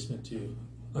the basement to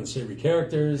unsavory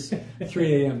characters,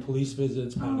 3 a.m. police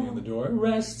visits, pounding on the door,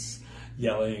 arrests,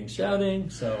 yelling, shouting.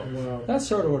 So that's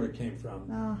sort of where it came from.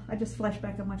 Oh, I just flashed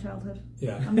back on my childhood.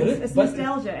 Yeah. I mean, it's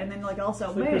nostalgia, and then like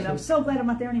also, man, I'm so glad I'm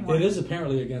not there anymore. It is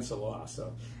apparently against the law,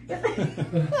 so.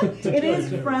 It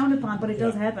is frowned upon, but it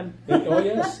does happen. Oh,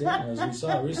 yes, yeah, as we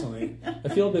saw recently. I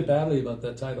feel a bit badly about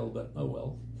that title, but oh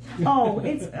well. Oh,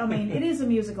 I mean, it is a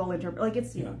musical like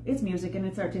it's it's music and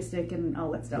it's artistic and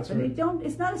all that stuff. That's And right.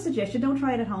 it's not a suggestion. Don't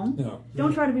try it at home. No.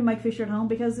 Don't try to be Mike Fisher at home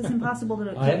because it's impossible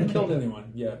to. I haven't killed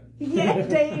anyone yet. Yeah,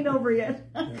 day ain't over yet.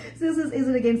 So this is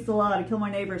it against the law to kill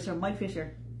my neighbors from Mike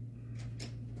Fisher?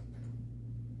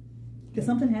 Did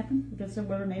something happen? Did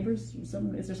some other neighbors? Is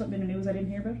there something in the news I didn't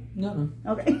hear about? No.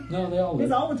 Okay. No, they all It's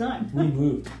live. all the time. We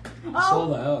moved. Oh.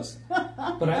 Sold the house.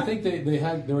 But I think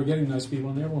they were getting nice people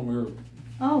in there when we were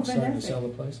Oh, starting to fantastic. sell the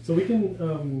place. So we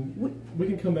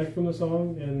can come back from the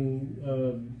song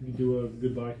and do a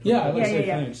goodbye. Yeah, I'd like to say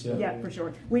yeah. thanks. Yeah, for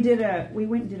sure. We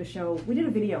went and did a show. We did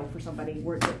a video for somebody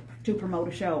to promote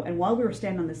a show. And while we were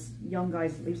standing on this young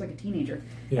guy's, he was like a teenager.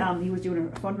 Yeah. He was doing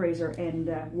a fundraiser, and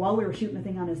while we were shooting the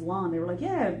thing on his lawn, they were like,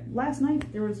 "Yeah, last night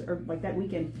or like that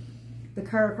weekend, the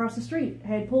car across the street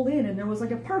had pulled in, and there was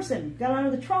like a person got out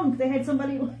of the trunk. They had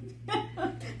somebody."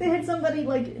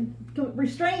 Like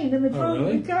restrained in the trunk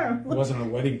really? of the car. It wasn't a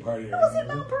wedding party. It was in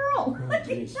Mount Pearl. Oh,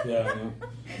 jeez. Yeah, I know.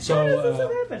 So, How does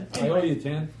this happen? I owe you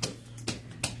 10.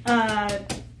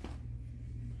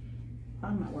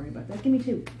 I'm not worried about that. Give me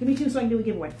 2. Give me 2 so I can do a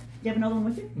giveaway. Do you have another one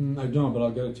with you? I don't, but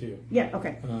I'll get it to you. Yeah.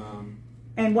 Okay. And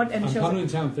I'm the show's coming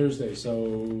to town Thursday, so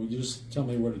you just tell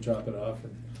me where to drop it off.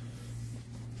 And,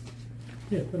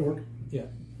 Yeah, that'll work. yeah.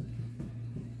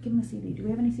 Give him a CD. Do we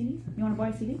have any CDs? You want to buy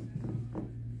a CD? You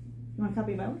want a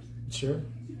copy of ours? Sure.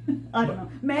 I don't know.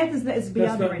 Math is That's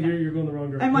beyond me not, right now. you're going the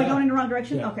wrong direction. Am I Yeah. going in the wrong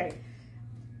direction? Yeah. Okay.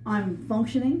 I'm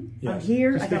functioning. Yes. I'm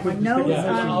here. Just I got stick my with- notes.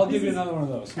 Yeah, I'll this give you is- another one of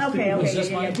those. Okay, Is this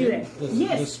yeah, mine do too? that. This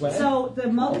Yes. sweater? So the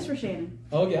mug is for Shannon.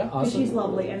 Oh, yeah, And awesome. she's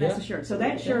lovely, and that's Yeah. the shirt. So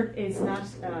that shirt is not.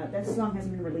 That song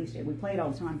hasn't been released yet. We play it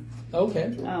all the time.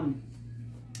 Okay.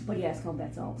 But yeah, it's called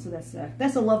That's All. So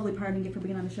that's a lovely parting gift for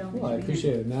being on the show. Well, I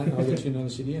appreciate it, Matt. I'll get you another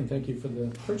CD, and thank you for the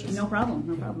purchase. No problem.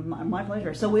 No problem. My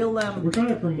pleasure. So we'll We're trying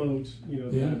to promote, the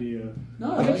Yeah. idea.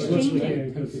 No, Of I like exchanging.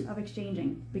 it. Thank you. of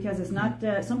exchanging because it's not.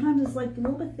 Sometimes it's like a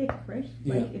little bit thick, right?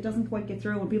 Like Yeah. it doesn't quite get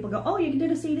through. When people go, "Oh, you did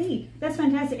a CD. That's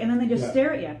fantastic," and then they just Yeah.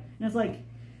 stare at you, and it's like,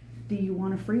 "Do you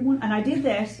want a free one?" And I did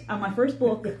that on my first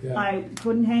book. Yeah. I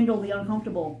couldn't handle the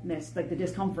uncomfortableness, like the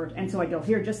discomfort, and so I go,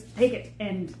 "Here, just take it,"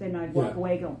 and then I'd walk Yeah.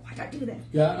 away, go, "Why did I do that?"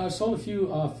 Yeah, I sold a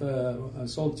few off. I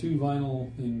sold 2 vinyl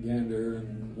in Gander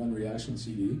and 1 reaction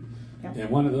CD, Yeah. and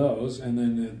one of those. And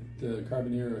then at the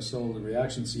Carboneer, I sold a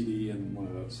reaction CD and one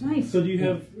of those. Nice. So do you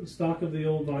have stock of the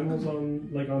old vinyls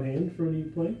on hand for when you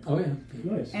play? Oh yeah.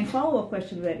 Nice. And follow-up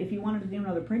question to that: if you wanted to do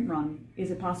another print run, is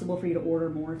it possible for you to order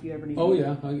more if you ever need? Oh more?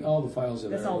 yeah. All the files are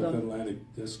That's there all with done. Atlantic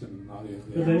disc and audio.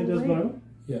 The Yeah. band does great. vinyl?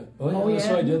 Yeah. Oh yeah. Oh, That's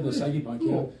yeah. what I did. The Psychepunk. Yeah.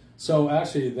 Cool. So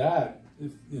actually, that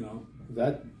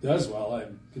that does well.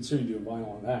 I'm considering doing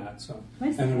vinyl on that. So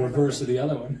Nice. and the reverse of the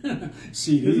other one,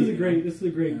 CD. This is a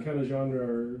great kind of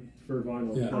genre for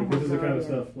vinyl. Yeah. Like, Oh this is the my kind of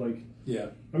God, yeah. stuff like. Yeah.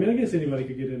 I mean, I guess anybody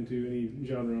could get into any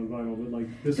genre on vinyl, but like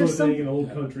this There's sort of thing some- in old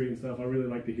Yeah. country and stuff, I really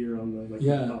like to hear on the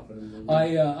Yeah. top end.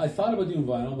 I thought about doing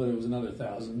vinyl, but it was another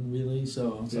 $1,000 really.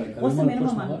 So it's Yeah. like I What's the didn't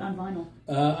wanna minimum push my luck. on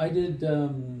vinyl? I did.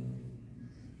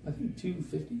 I think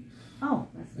 250. Oh,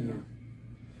 that's Yeah.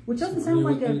 which doesn't So sound it-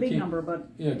 like a it big came- number, but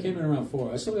Yeah, it came in around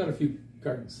 4. I still got a few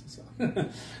cartons. So.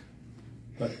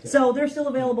 But, so they're still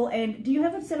available. And do you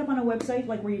have it set up on a website,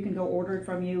 like where you can go order it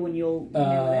from you and you'll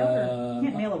mail it out? Or you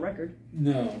can't mail a record.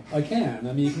 No, I can.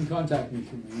 I mean, you can contact me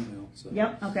through my email. So.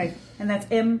 Yep. Okay. And that's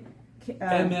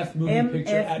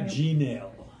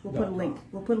mfmovingpicture@gmail. We'll put a link.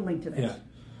 We'll put a link to that. Yeah.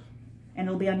 And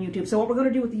it'll be on YouTube. So what we're going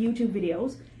to do with the YouTube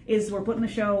videos is we're putting the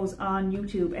shows on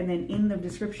YouTube, and then in the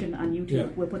description on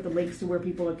YouTube, we'll put the links to where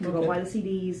people can go buy the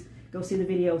CDs, go see the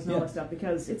videos and all that stuff,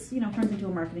 because it's, turns into a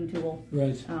marketing tool.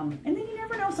 Right. And then you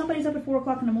never know, somebody's up at 4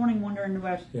 o'clock in the morning wondering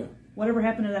about whatever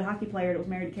happened to that hockey player that was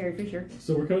married to Carrie Fisher.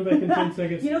 So we're coming back in 10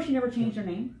 seconds. She never changed her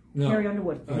name. No. Carrie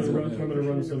Underwood. I'm going to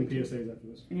run some PSAs after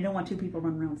this. And you don't want 2 people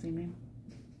running around the same name.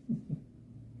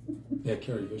 Yeah,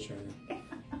 Carrie Fisher. Yeah.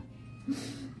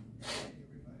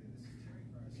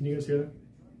 Can you guys hear that?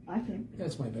 I can. Yeah,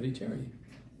 it's my buddy Terry.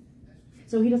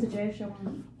 So he does a jazz show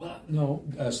on... Well, no,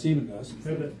 Stephen does. I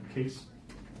have that case.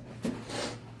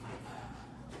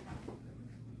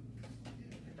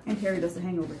 And Terry does the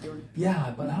Hangover Cure.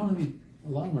 Yeah, but I don't know. A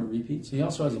lot of them are repeats. He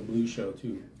also has a blues show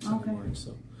too. Sunday morning,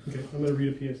 so. Okay, I'm going to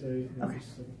read a PSA. Okay.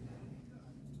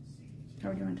 How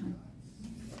are we doing on time?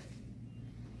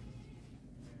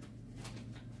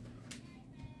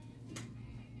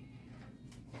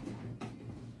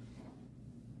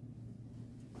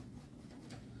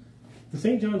 The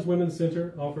St. John's Women's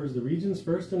Center offers the region's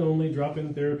first and only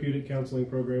drop-in therapeutic counseling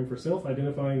program for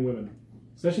self-identifying women.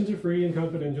 Sessions are free and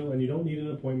confidential, and you don't need an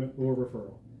appointment or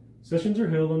referral. Sessions are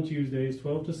held on Tuesdays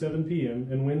 12 to 7 p.m.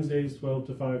 and Wednesdays 12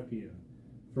 to 5 p.m.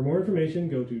 For more information,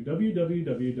 go to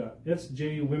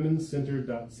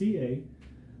www.sjwomenscenter.ca.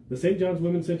 The St. John's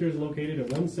Women's Center is located at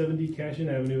 170 Cashin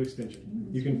Avenue Extension.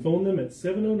 You can phone them at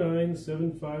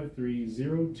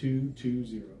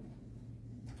 709-753-0220.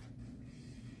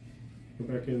 We're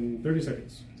back in 30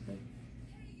 seconds.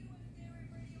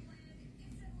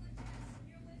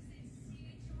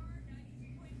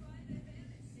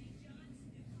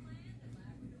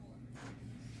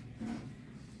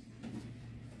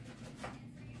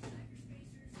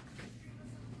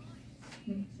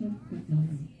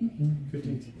 Mm-hmm.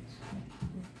 15 seconds.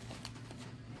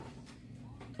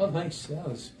 Oh, thanks. Yeah, it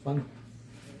was fun.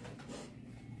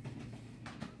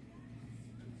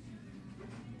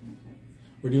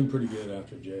 We're doing pretty good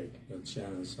after Jake. But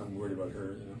Shannon's, I'm worried about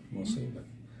her, mostly. But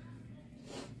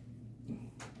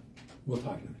we'll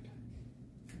talk tonight.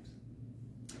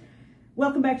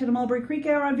 Welcome back to the Mulberry Creek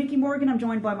Hour. I'm Vicki Morgan. I'm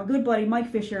joined by my good buddy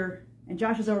Mike Fisher, and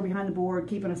Josh is over behind the board,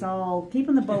 keeping the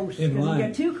boat. Because we've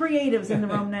got 2 creatives in the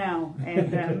room now,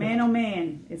 and man, oh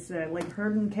man, it's like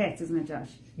herding cats, isn't it, Josh?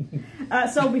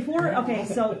 So I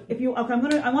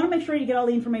want to make sure you get all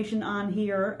the information on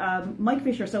here. Mike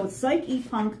Fisher. So it's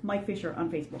Psychepunk Mike Fisher on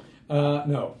Facebook.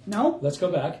 No. No? Let's go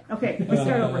back. Okay, let's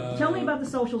start over. Tell me about the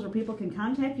socials where people can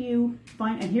contact you,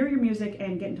 find and hear your music,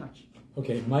 and get in touch.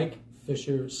 Okay, Mike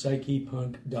Fisher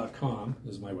Psychepunk.com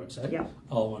is my website. Yep.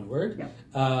 All one word. Yep.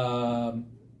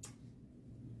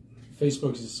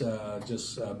 Facebook is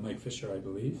just Mike Fisher, I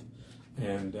believe.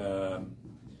 And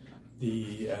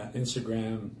the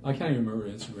Instagram, I can't even remember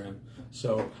Instagram.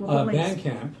 So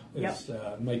Bandcamp is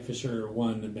Mike Fisher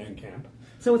 1 and Bandcamp.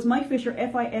 So it's Mike Fisher,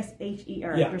 Fisher.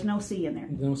 Yeah. There's no C in there.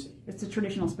 No C. It's the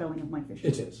traditional spelling of Mike Fisher.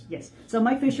 It is. Yes. So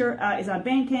Mike Fisher is on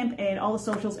Bandcamp and all the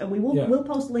socials, and we'll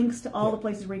post links to all the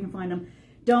places where you can find them.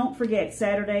 Don't forget,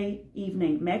 Saturday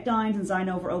evening, Matt Dines and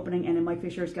Zinov are opening, and then Mike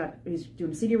Fisher's he's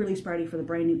doing a CD release party for the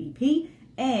brand new EP.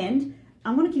 And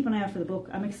I'm going to keep an eye out for the book.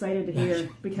 I'm excited to hear,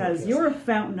 because you're a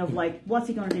fountain of what's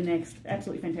he going to do next?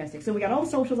 Absolutely fantastic. So we got all the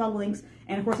socials, all the links,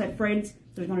 and of course at Fred's,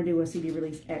 they're going to do a CD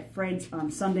release at Fred's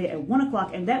on Sunday at 1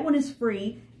 o'clock, and that one is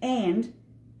free and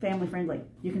family friendly.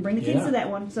 You can bring the kids to that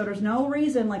one, so there's no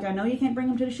reason, I know you can't bring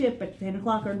them to the ship at 10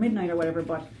 o'clock or midnight or whatever,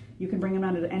 but you can bring them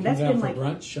down to and that's been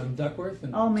brunch on Duckworth.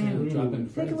 And oh man, drop in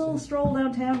take a little stroll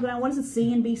downtown. Go what is it?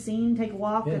 See and be seen. Take a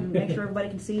walk and make sure everybody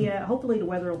can see you. Hopefully the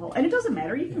weather will hold. And it doesn't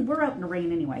matter. We're out in the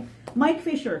rain anyway. Mike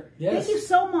Fisher, thank you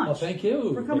so much. Well, thank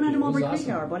you for coming on to Mulberry Creek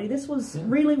Hour, buddy. This was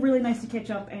really, really nice to catch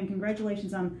up, and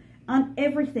congratulations on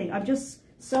everything. I'm just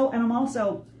and I'm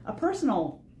also a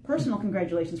personal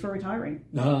congratulations for retiring.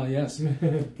 Yes.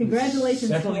 Congratulations.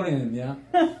 Settling in, yeah.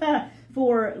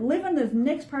 For living the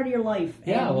next part of your life.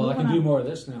 Yeah, well, I can do more of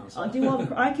this now. So. I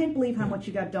can't believe how much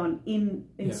you got done in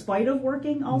spite of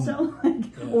working also,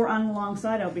 or on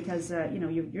alongside of, because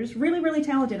you're just really, really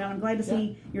talented, and I'm glad to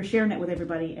see you're sharing it with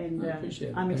everybody. And I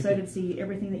appreciate it. I'm excited to see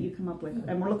everything that you come up with.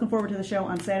 And we're looking forward to the show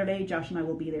on Saturday. Josh and I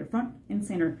will be there front and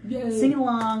center, singing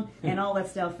along and all that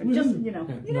stuff. And just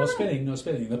no spitting.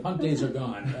 The punk days are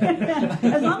gone.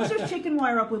 As long as there's chicken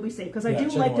wire up, we'll be safe. Because I do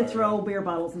like to throw beer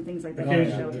bottles and things like that on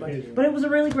the show. But But it was a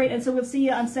really great, and so we'll see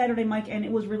you on Saturday, Mike, and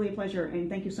it was really a pleasure, and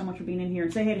thank you so much for being in here.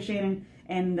 And say hey to Shannon,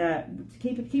 and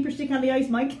keep your stick on the ice,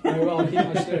 Mike. I will keep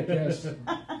my stick, yes.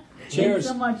 Cheers. Thanks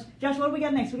so much. Josh, what do we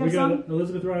got next? We got a got song?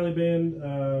 Elizabeth Riley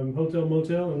Band, Hotel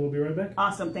Motel, and we'll be right back.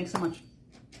 Awesome. Thanks so much.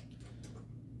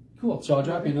 Cool. So I'll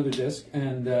drop you another disc,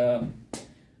 and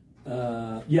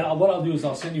yeah, what I'll do is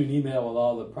I'll send you an email with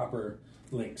all the proper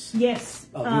links. Yes.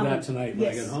 I'll do that tonight when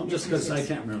I yes. get home, just because I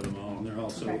can't remember them all. And they're all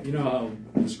so, Okay. you know how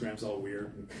Instagram's all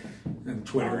weird, and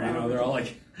Twitter, you know, they're all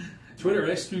like Twitter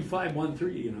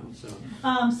X2513, you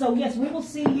know. So yes, we will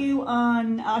see you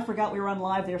on. I forgot we were on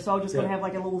live there, so I'm just going to have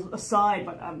like a little aside,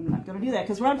 but I'm not going to do that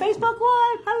because we're on Facebook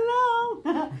Live. Hello.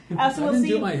 So I we'll didn't see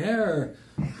do you. my hair.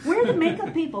 Where are the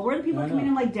makeup people? Where are the people I coming know.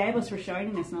 in like dab us for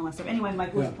shininess and all that stuff? Anyway, Mike,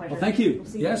 it was a Yeah. pleasure. Well, thank you. We'll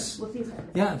see Yes. We'll see you Saturday.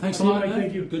 Yeah, thanks a lot. Mike, man.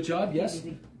 thank you. Good job. Yes.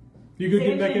 Easy. You good Say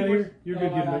getting back anything, out of here? You're No, good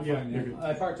getting I'm back. Yeah, fine, you're good.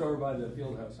 I parked over by the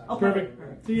field house. Okay.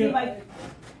 Perfect. See See you, ya. Mike.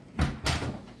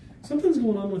 Something's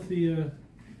going on with the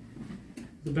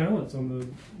balance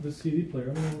on the CD player.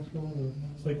 I don't know what's going on with it.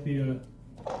 It's like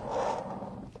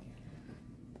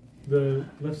the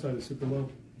left side is super low.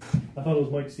 I thought it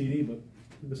was Mike's CD, but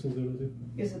this one's doing it too.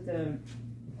 Is it the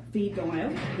feed going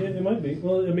out? Yeah, it might be.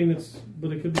 Well, I mean,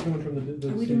 but it could be coming from the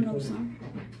Are we CD doing another player. song?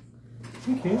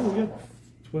 We can. We got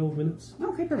 12 minutes.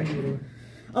 Okay, perfect. Whatever.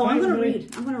 Oh, I'm Five going to minutes.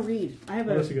 read. I'm going to read. I have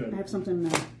that's a good idea. I have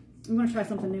something. I'm going to try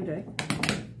something new today.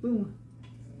 Boom.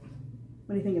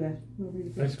 What do you think of that? I'm going to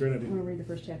read the That's a great idea. I'm going to read the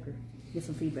first chapter. Get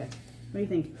some feedback. What do you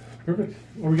think? Perfect.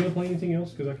 Are we going to play anything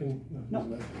else? Because I can. No.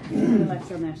 doesn't matter.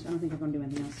 Relax on that. I don't think we're going to do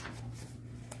anything else.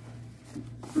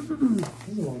 This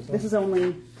is a long song. This is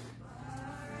only.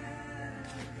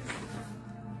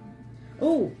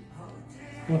 Oh,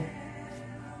 What?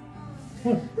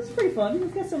 What? this is pretty fun.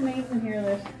 It's got some names in here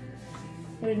that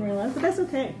I didn't realize, but that's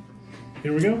okay.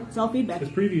 Here we go. It's all feedback.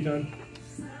 It's preview time.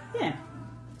 Yeah.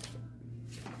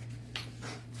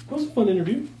 That was a fun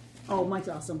interview. Oh, Mike's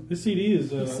awesome. This CD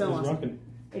is He's so awesome. rocking.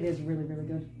 It is really, really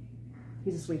good.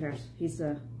 He's a sweetheart. He's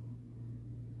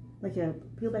like a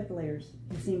peel back the layers.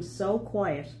 He seems so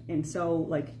quiet and so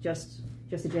like just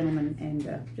a gentleman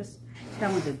and just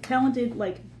talented,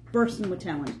 like bursting with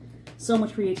talent. So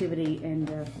much creativity, and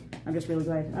I'm just really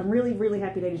glad. I'm really, really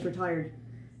happy that he's retired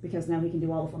because now he can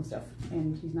do all the fun stuff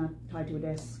and he's not tied to a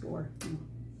desk or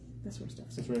that sort of stuff.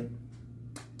 So That's right.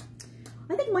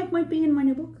 I think Mike might be in my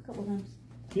new book a couple of times.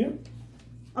 Yeah.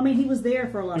 I mean, he was there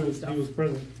for a lot He of was, the stuff. he was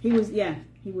present. He was, yeah.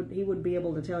 He would be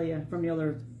able to tell you from the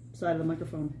other side of the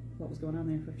microphone what was going on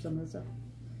there for some of the stuff.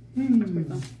 It's pretty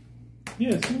fun.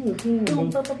 Yeah, see the thing. I Boom,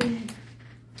 don't boom,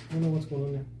 boom. know what's going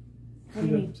on there. What do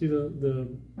you mean? See the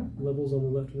levels on the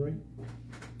left and right?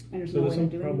 And there's So no there's way some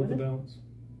to do problem anything with the with it? balance.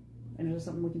 And is there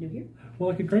something we can do here? Well,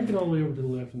 I could crank it all the way over to the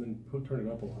left and then turn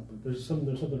it up a lot, but there's something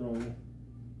wrong there.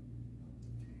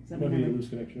 Is, that Might be a memory? loose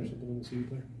connection or something on the CD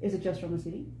player. Is it just from the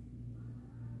CD?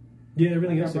 Yeah,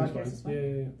 everything Like else our seems fine. broadcast is fine? Yeah.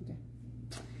 Okay.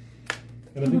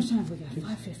 And I How much think time have we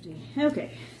got? 5:50.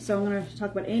 Okay, so I'm going to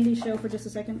talk about Andy's show for just a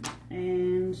second,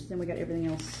 and then we got everything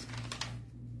else.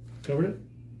 covered it.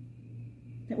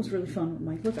 That was really fun with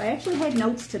Mike. Look, I actually had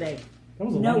notes today. That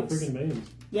was a lot of Notes. freaking bands.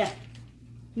 Yeah,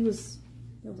 that was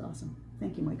awesome.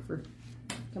 Thank you, Mike, for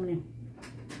coming in.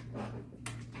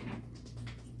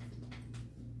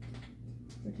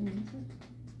 13 minutes left.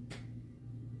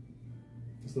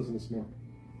 Let's listen to some more.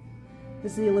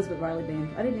 This is the Elizabeth Riley Band.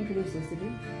 I didn't introduce this, did you?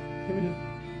 Yeah, we did.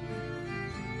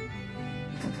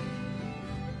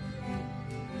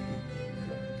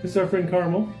 This is our friend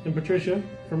Carmel and Patricia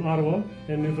from Ottawa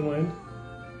and Newfoundland.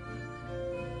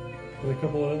 And a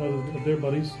couple of their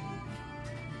buddies.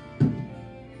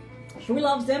 She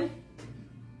loves them.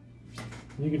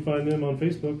 You can find them on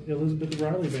Facebook, Elizabeth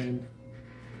Riley Band.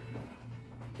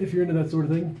 If you're into that sort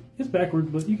of thing. It's backwards,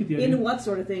 but you get the idea. Into what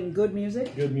sort of thing? Good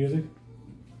music? Good music.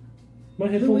 My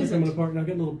headphones are isn't? coming apart and I've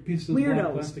got little pieces of black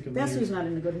Weirdos. plastic in my That's ears. who's not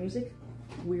into good music.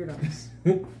 Weirdos.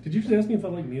 Did you just ask me if I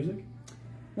like music?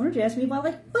 Why don't you ask me if I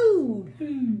like food?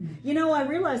 You know, I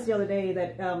realized the other day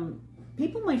that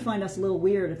people might find us a little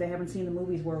weird if they haven't seen the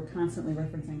movies we're constantly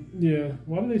referencing. Yeah.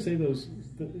 Why do they say those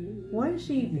Why is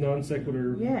she... non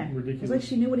sequitur Yeah. ridiculous? It's like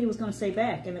she knew what he was going to say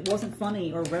back, and it wasn't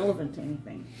funny or relevant to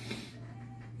anything.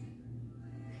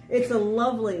 It's a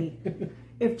lovely...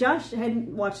 If Josh hadn't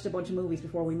watched a bunch of movies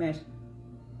before we met...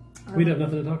 We'd have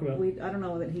nothing to talk about. I don't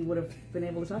know that he would have been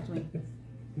able to talk to me.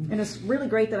 And it's really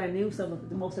great that I knew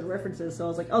most of the references, so I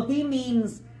was like, oh, he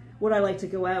means would I like to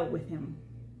go out with him?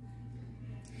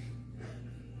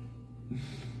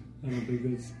 I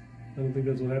don't think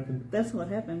that's what happened. That's what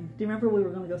happened. Do you remember we were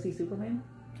going to go see Superman?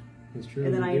 That's true.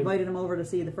 And then we I did. invited him over to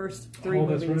see the first three Oh,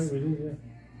 movies. that's right. We did, yeah.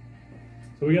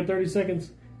 So we got 30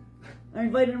 seconds. I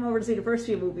invited him over to see the first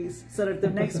few movies so that the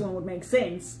next one would make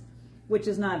sense, which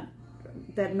is not,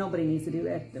 that nobody needs to do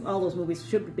that. All those movies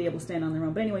should be able to stand on their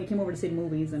own. But anyway, he came over to see the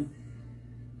movies, and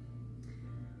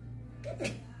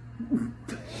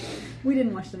we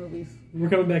didn't watch the movies. We're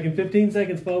coming back in 15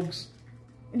 seconds, folks.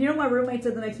 And you know what my roommate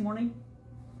said the next morning?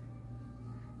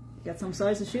 Got some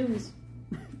size of shoes.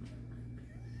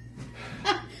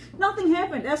 Nothing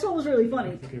happened. That's what was really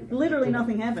funny. Literally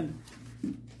nothing happened.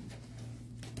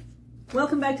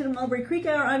 Welcome back to the Mulberry Creek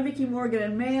Hour. I'm Vicki Morgan,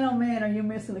 and man, oh man, are you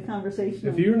missing the conversation?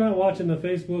 If you're not watching the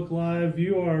Facebook Live,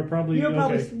 you are probably You'll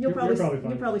probably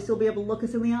fine. still be able to look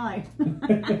us in the eye.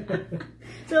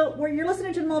 So, where you're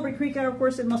listening to the Mulberry Creek Hour, of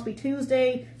course, it must be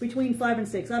Tuesday between 5 and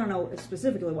 6. I don't know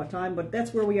specifically what time, but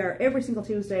that's where we are every single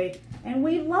Tuesday, and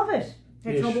we love it.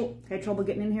 Had trouble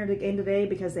getting in here again today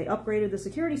because they upgraded the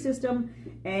security system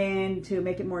and to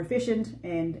make it more efficient.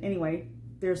 And anyway,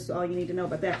 there's all you need to know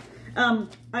about that.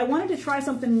 I wanted to try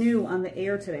something new on the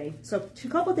air today. So a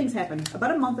couple of things happened.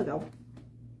 About a month ago,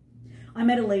 I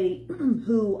met a lady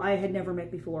who I had never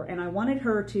met before, and I wanted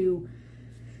her to,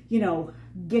 you know,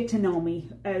 get to know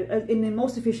me in the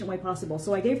most efficient way possible.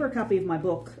 So I gave her a copy of my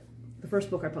book, the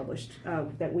first book I published,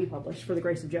 that we published, For the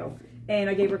Grace of Joe, and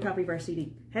I gave her a copy of our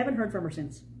CD. Haven't heard from her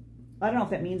since. I don't know if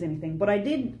that means anything, but I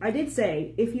did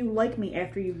say, if you like me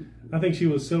after you... I think she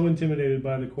was so intimidated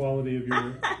by the quality of your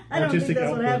artistic I don't think that's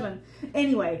output. what happened.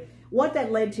 Anyway, what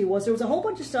that led to was there was a whole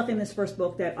bunch of stuff in this first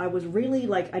book that I was really,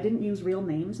 like, I didn't use real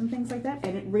names and things like that,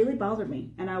 and it really bothered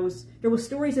me. And there was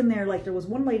stories in there, like there was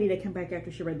one lady that came back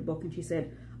after she read the book and she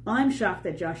said, I'm shocked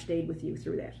that Josh stayed with you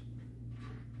through that.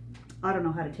 I don't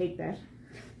know how to take that.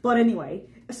 But anyway,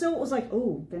 so it was like,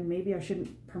 oh, then maybe I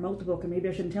shouldn't promote the book and maybe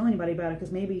I shouldn't tell anybody about it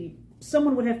because maybe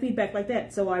someone would have feedback like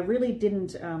that. So I really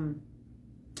didn't.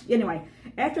 Anyway,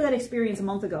 after that experience a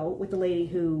month ago with the lady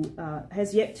who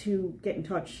has yet to get in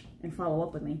touch and follow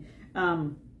up with me,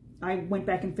 I went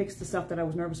back and fixed the stuff that I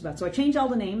was nervous about. So I changed all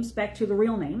the names back to the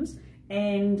real names,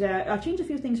 and I changed a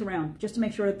few things around just to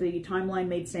make sure that the timeline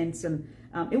made sense. And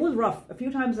it was rough. A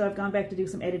few times I've gone back to do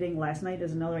some editing. Last night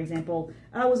is another example.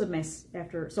 I was a mess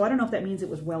after. So I don't know if that means it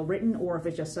was well written or if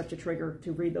it's just such a trigger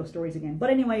to read those stories again.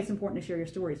 But anyway, it's important to share your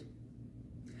stories.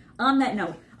 On that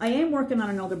note, I am working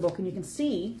on another book, and you can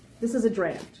see this is a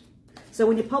draft. So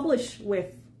when you publish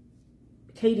with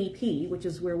KDP, which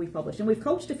is where we publish, and we've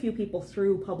coached a few people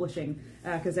through publishing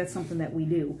because that's something that we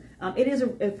do. It is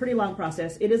a pretty long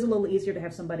process. It is a little easier to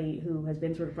have somebody who has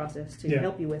been through the process to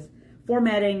help you with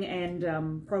formatting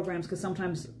and programs, because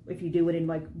sometimes if you do it in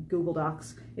like Google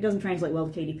Docs, it doesn't translate well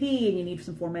to KDP and you need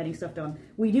some formatting stuff done.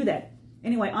 We do that.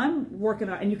 Anyway, I'm working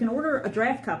on, and you can order a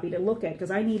draft copy to look at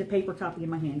because I need a paper copy in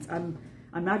my hands. I'm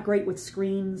not great with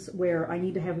screens where I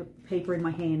need to have paper in my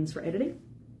hands for editing.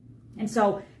 And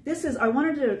so this is, I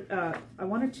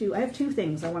have two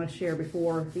things I want to share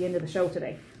before the end of the show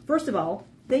today. First of all,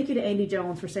 thank you to Andy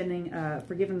Jones for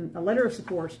for giving a letter of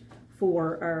support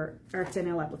for our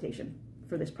ArtsNL application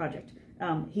for this project.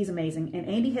 He's amazing. And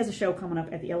Andy has a show coming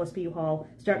up at the LSPU Hall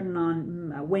starting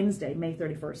on Wednesday, May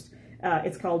 31st.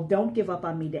 It's called Don't Give Up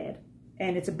on Me, Dad.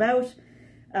 And it's about,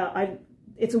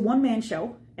 it's a one-man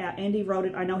show. Andy wrote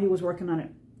it. I know he was working on it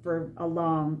for a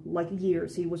long,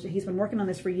 years. He's been working on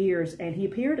this for years, and he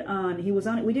was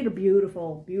on it. We did a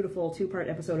beautiful, beautiful 2-part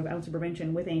episode of Ounce of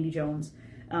Prevention with Andy Jones.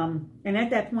 And at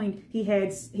that point, he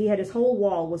had his whole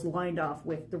wall was lined off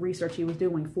with the research he was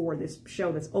doing for this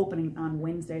show that's opening on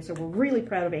Wednesday. So we're really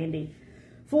proud of Andy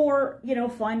for,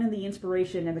 finding the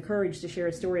inspiration and the courage to share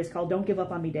his story. It's called Don't Give Up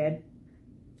on Me, Dad.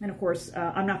 And of course,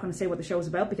 I'm not going to say what the show is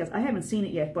about because I haven't seen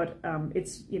it yet, but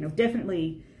it's,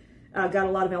 definitely got a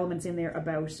lot of elements in there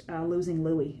about losing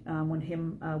Louie when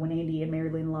Andy and Mary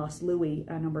Lynn lost Louie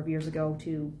a number of years ago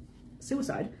to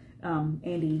suicide.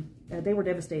 Andy, they were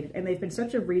devastated, and they've been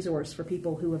such a resource for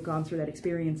people who have gone through that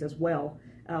experience as well,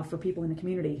 for people in the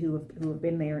community who have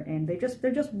been there, and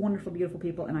they're just wonderful, beautiful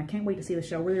people, and I can't wait to see the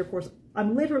show. We're there, of course.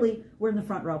 We're in the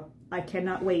front row. I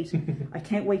cannot wait. I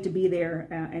can't wait to be there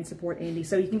and support Andy.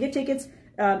 So you can get tickets.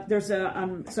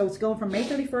 So it's going from May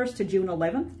 31st to June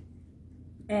 11th,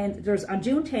 and on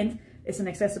June 10th. It's an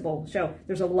accessible show.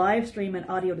 There's a live stream and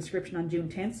audio description on June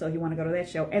 10th, so you want to go to that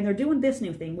show. And they're doing this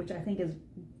new thing, which I think is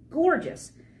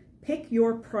gorgeous. Pick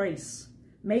your price.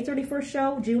 May 31st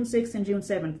show, June 6th, and June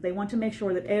 7th. They want to make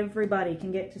sure that everybody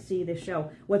can get to see this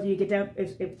show. Whether you get down,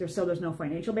 there's no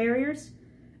financial barriers.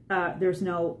 There's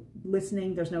no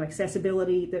listening. There's no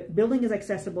accessibility. The building is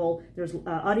accessible. There's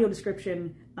audio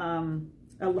description.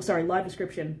 Live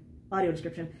description. Audio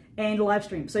description, and a live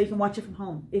stream, so you can watch it from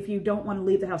home if you don't want to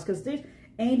leave the house, because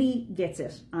Andy gets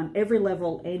it on every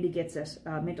level. Andy gets it.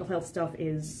 Mental health stuff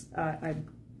is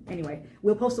anyway,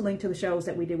 we'll post a link to the shows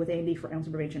that we did with Andy for Ounce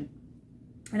of Prevention.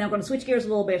 And I'm going to switch gears a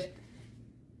little bit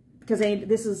because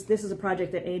this is a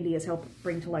project that Andy has helped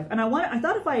bring to life. And I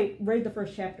thought if I read the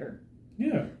first chapter.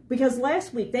 Yeah. Because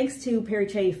last week, thanks to Perry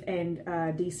Chafe and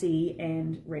DC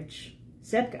and Rich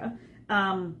Sepka,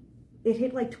 it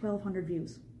hit like 1,200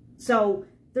 views. So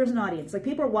there's an audience. Like,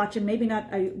 people are watching, maybe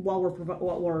not while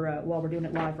we're doing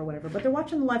it live or whatever, but they're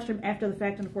watching the live stream after the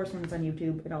fact, and of course when it's on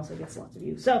YouTube, it also gets lots of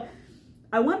views. So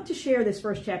I wanted to share this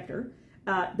first chapter.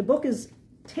 The book is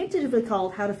tentatively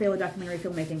called How to Fail at Documentary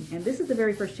Filmmaking, and this is the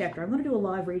very first chapter. I'm going to do a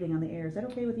live reading on the air. Is that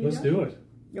okay with you? Let's do it.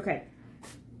 Okay.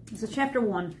 This is chapter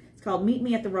 1. It's called Meet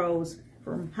Me at the Rose,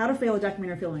 from How to Fail at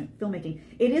Documentary Filmmaking.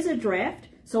 It is a draft,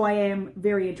 so I am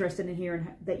very interested in hearing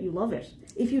that you love it.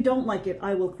 If you don't like it,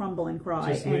 I will crumble and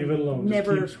cry. Just leave it alone.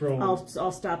 Never, just keep scrolling.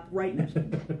 I'll stop writing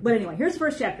it. But anyway, here's the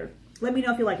first chapter. Let me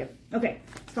know if you like it. Okay,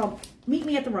 it's called Meet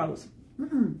Me at the Rose.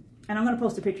 And I'm going to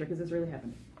post a picture because this really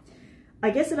happened. I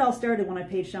guess it all started when I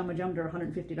paid Sean Majumdar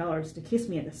 $150 to kiss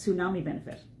me at the tsunami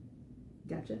benefit.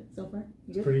 Gotcha so far?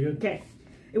 You good? Pretty good. Okay.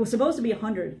 It was supposed to be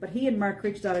 $100, but he and Mark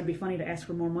Creech thought it'd be funny to ask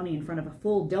for more money in front of a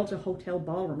full Delta Hotel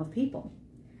ballroom of people.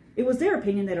 It was their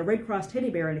opinion that a Red Cross teddy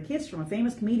bear and a kiss from a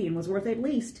famous comedian was worth at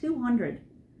least $200.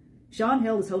 Sean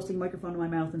held his hosting microphone to my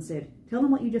mouth and said, "Tell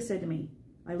them what you just said to me."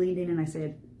 I leaned in and I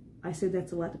said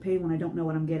that's a lot to pay when I don't know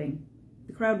what I'm getting.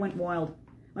 The crowd went wild.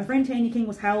 My friend Tanya King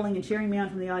was howling and cheering me on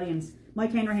from the audience.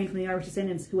 Mike Hanrahan from the Irish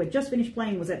Descendants, who had just finished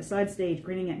playing, was at the side stage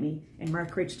grinning at me, and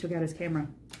Mark Creech took out his camera.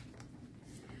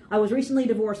 I was recently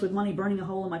divorced with money burning a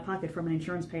hole in my pocket from an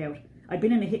insurance payout. I'd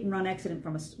been in a hit-and-run accident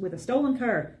with a stolen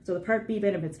car, so the Part B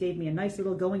benefits gave me a nice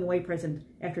little going-away present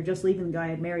after just leaving the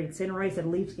guy I'd married at Center Ice at a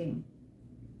Leafs game.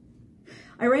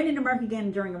 I ran into Mark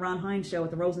again during a Ron Hines show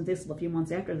at the Rose and Thistle a few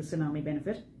months after the Tsunami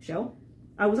benefit show.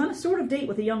 I was on a sort of date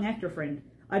with a young actor friend.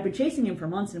 I'd been chasing him for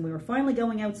months, and we were finally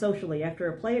going out socially after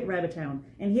a play at Rabbitown,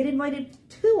 and he had invited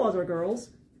 2 other girls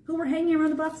who were hanging around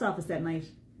the box office that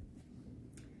night.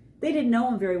 They didn't know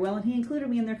him very well, and he included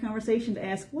me in their conversation to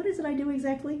ask, "What is it I do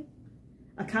exactly?"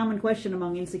 A common question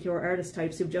among insecure artist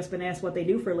types who've just been asked what they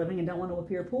do for a living and don't want to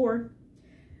appear poor.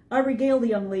 I regaled the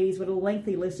young ladies with a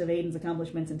lengthy list of Aiden's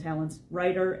accomplishments and talents: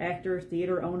 writer, actor,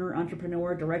 theater owner,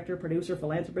 entrepreneur, director, producer,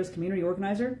 philanthropist, community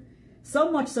organizer.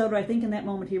 So much so that I think in that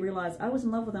moment he realized I was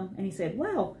in love with him, and he said,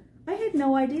 "Wow, I had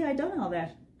no idea I'd done all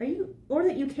that. Or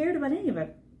that you cared about any of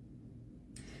it."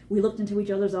 We looked into each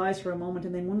other's eyes for a moment,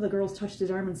 and then one of the girls touched his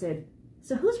arm and said,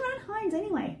 "So who's Ron Hines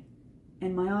anyway?"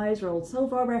 And my eyes rolled so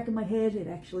far back in my head, it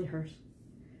actually hurt.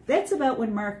 That's about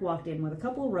when Mark walked in with a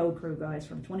couple of road crew guys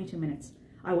from 22 Minutes.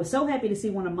 I was so happy to see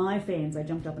one of my fans, I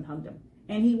jumped up and hugged him.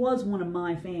 And he was one of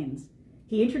my fans.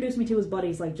 He introduced me to his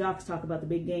buddies like jocks talk about the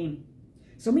big game.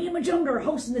 "So me and Majumdar are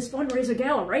hosting this fundraiser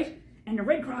gala, right? And the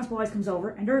Red Cross boys comes over,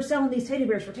 and they're selling these teddy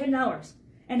bears for $10.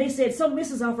 And they said some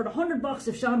missus offered $100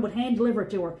 if Sean would hand deliver it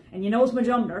to her. And you know it's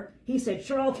Majumdar. He said,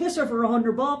 'Sure, I'll kiss her for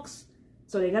 $100.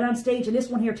 So they got on stage, and this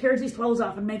one here tears his clothes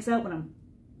off and makes out with him."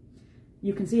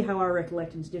 You can see how our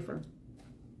recollections differ.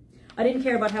 I didn't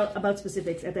care about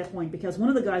specifics at that point because one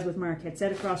of the guys with Mark had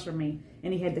sat across from me,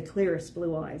 and he had the clearest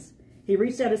blue eyes. He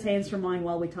reached out his hands for mine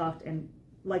while we talked, and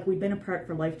like we'd been apart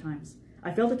for lifetimes.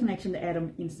 I felt a connection to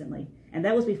Adam instantly, and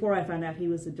that was before I found out he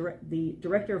was the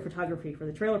director of photography for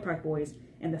the Trailer Park Boys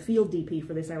and the field DP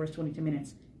for This Hour's 22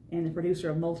 Minutes, and the producer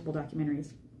of multiple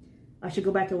documentaries. I should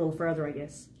go back a little further, I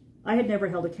guess. I had never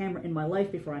held a camera in my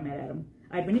life before I met Adam.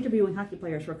 I'd been interviewing hockey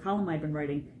players for a column I'd been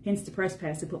writing, hence the press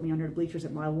pass that put me under the bleachers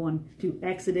at mile 1 to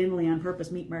accidentally on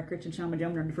purpose meet Mark Rich and Sean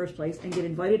Majumdar in the first place and get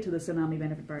invited to the Tsunami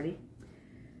benefit party.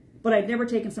 But I'd never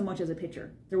taken so much as a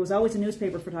picture. There was always a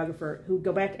newspaper photographer who'd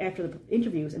go back after the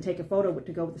interviews and take a photo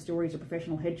to go with the stories or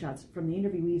professional headshots from the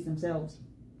interviewees themselves.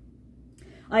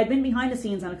 I had been behind the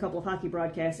scenes on a couple of hockey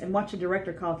broadcasts and watched the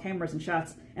director call cameras and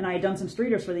shots, and I had done some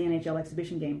streeters for the NHL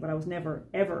exhibition game, but I was never,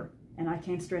 ever, and I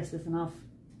can't stress this enough,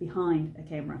 behind a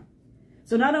camera.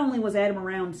 So not only was Adam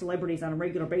around celebrities on a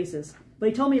regular basis, but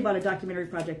he told me about a documentary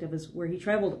project of his where he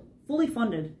traveled fully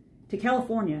funded to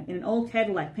California in an old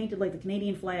Cadillac painted like the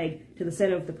Canadian flag to the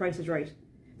set of The Price is Right.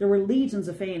 There were legions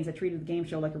of fans that treated the game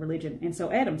show like a religion, and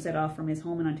so Adam set off from his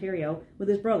home in Ontario with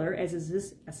his brother as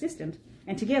his assistant,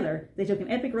 and together they took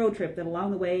an epic road trip that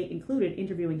along the way included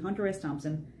interviewing Hunter S.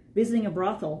 Thompson, visiting a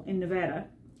brothel in Nevada,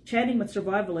 chatting with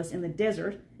survivalists in the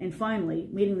desert, and finally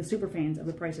meeting the superfans of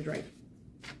The Price is Right.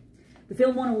 The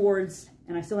film won awards,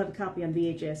 and I still have a copy on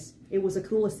VHS. It was the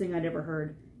coolest thing I'd ever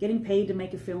heard. Getting paid to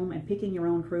make a film and picking your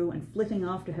own crew and flitting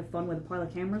off to have fun with a pile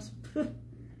of cameras.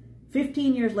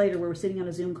 15 years later, we were sitting on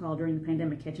a Zoom call during the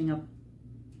pandemic catching up.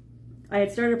 I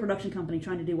had started a production company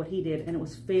trying to do what he did, and it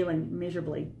was failing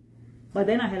miserably. By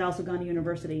then I had also gone to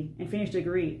university and finished a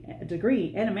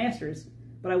degree and a master's,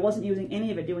 but I wasn't using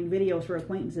any of it doing videos for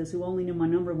acquaintances who only knew my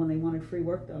number when they wanted free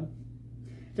work done.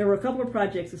 There were a couple of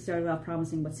projects that started off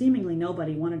promising, but seemingly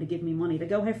nobody wanted to give me money to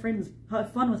go have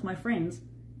fun with my friends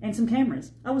and some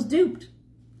cameras. I was duped.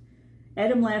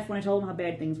 Adam laughed when I told him how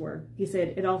bad things were. He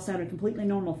said it all sounded completely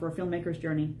normal for a filmmaker's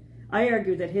journey. I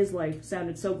argued that his life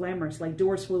sounded so glamorous, like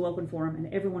doors flew open for him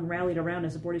and everyone rallied around to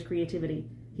support his creativity.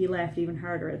 He laughed even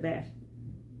harder at that.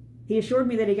 He assured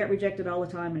me that he got rejected all the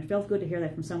time, and it felt good to hear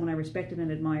that from someone I respected and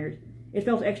admired. It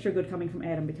felt extra good coming from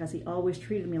Adam because he always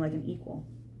treated me like an equal.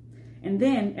 And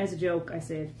then, as a joke, I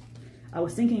said, I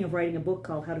was thinking of writing a book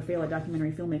called How to Fail at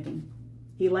Documentary Filmmaking.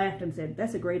 He laughed and said,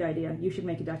 that's a great idea. You should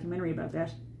make a documentary about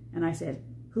that. And I said,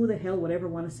 who the hell would ever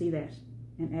want to see that?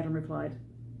 And Adam replied,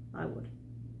 I would.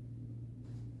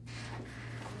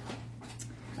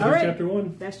 So All right. Chapter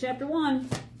 1. That's chapter 1.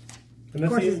 And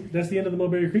that's the end of the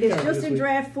Mulberry Creek Hour. It's just this in week.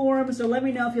 draft form, so let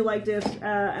me know if you liked it.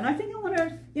 And I think I want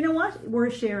to, you know what? We're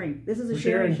sharing. This is a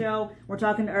sharing show. We're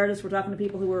talking to artists. We're talking to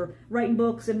people who are writing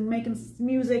books and making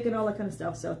music and all that kind of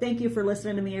stuff. So thank you for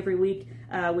listening to me every week.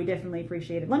 We definitely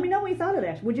appreciate it. Let me know what you thought of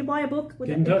that. Would you buy a book? Get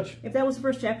in touch. If that was the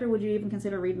first chapter, would you even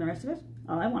consider reading the rest of it?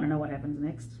 Oh, I want to know what happens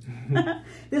next.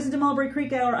 This is the Mulberry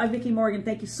Creek Hour. I'm Vicki Morgan.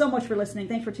 Thank you so much for listening.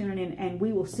 Thanks for tuning in. And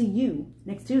we will see you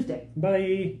next Tuesday.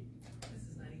 Bye. This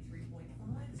is 93.5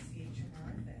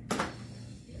 CHMR.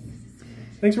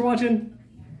 Thanks for watching.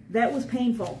 That was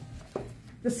painful.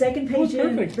 The second page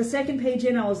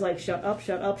in, I was like, shut up,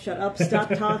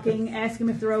 stop talking, ask them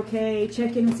if they're okay,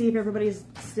 check in and see if everybody's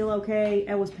still okay.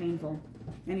 That was painful.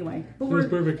 Anyway, but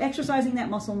we're exercising that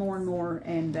muscle more and more,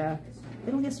 and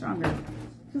it'll get stronger.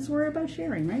 Because we're about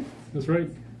sharing, right? That's right.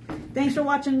 Thanks for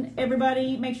watching,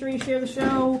 everybody. Make sure you share the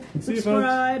show,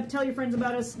 subscribe, tell your friends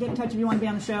about us, get in touch if you want to be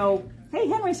on the show. Hey,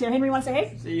 Henry's here. Henry, want to say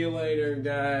hey? See you later,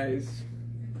 guys.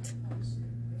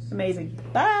 Amazing.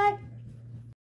 Bye.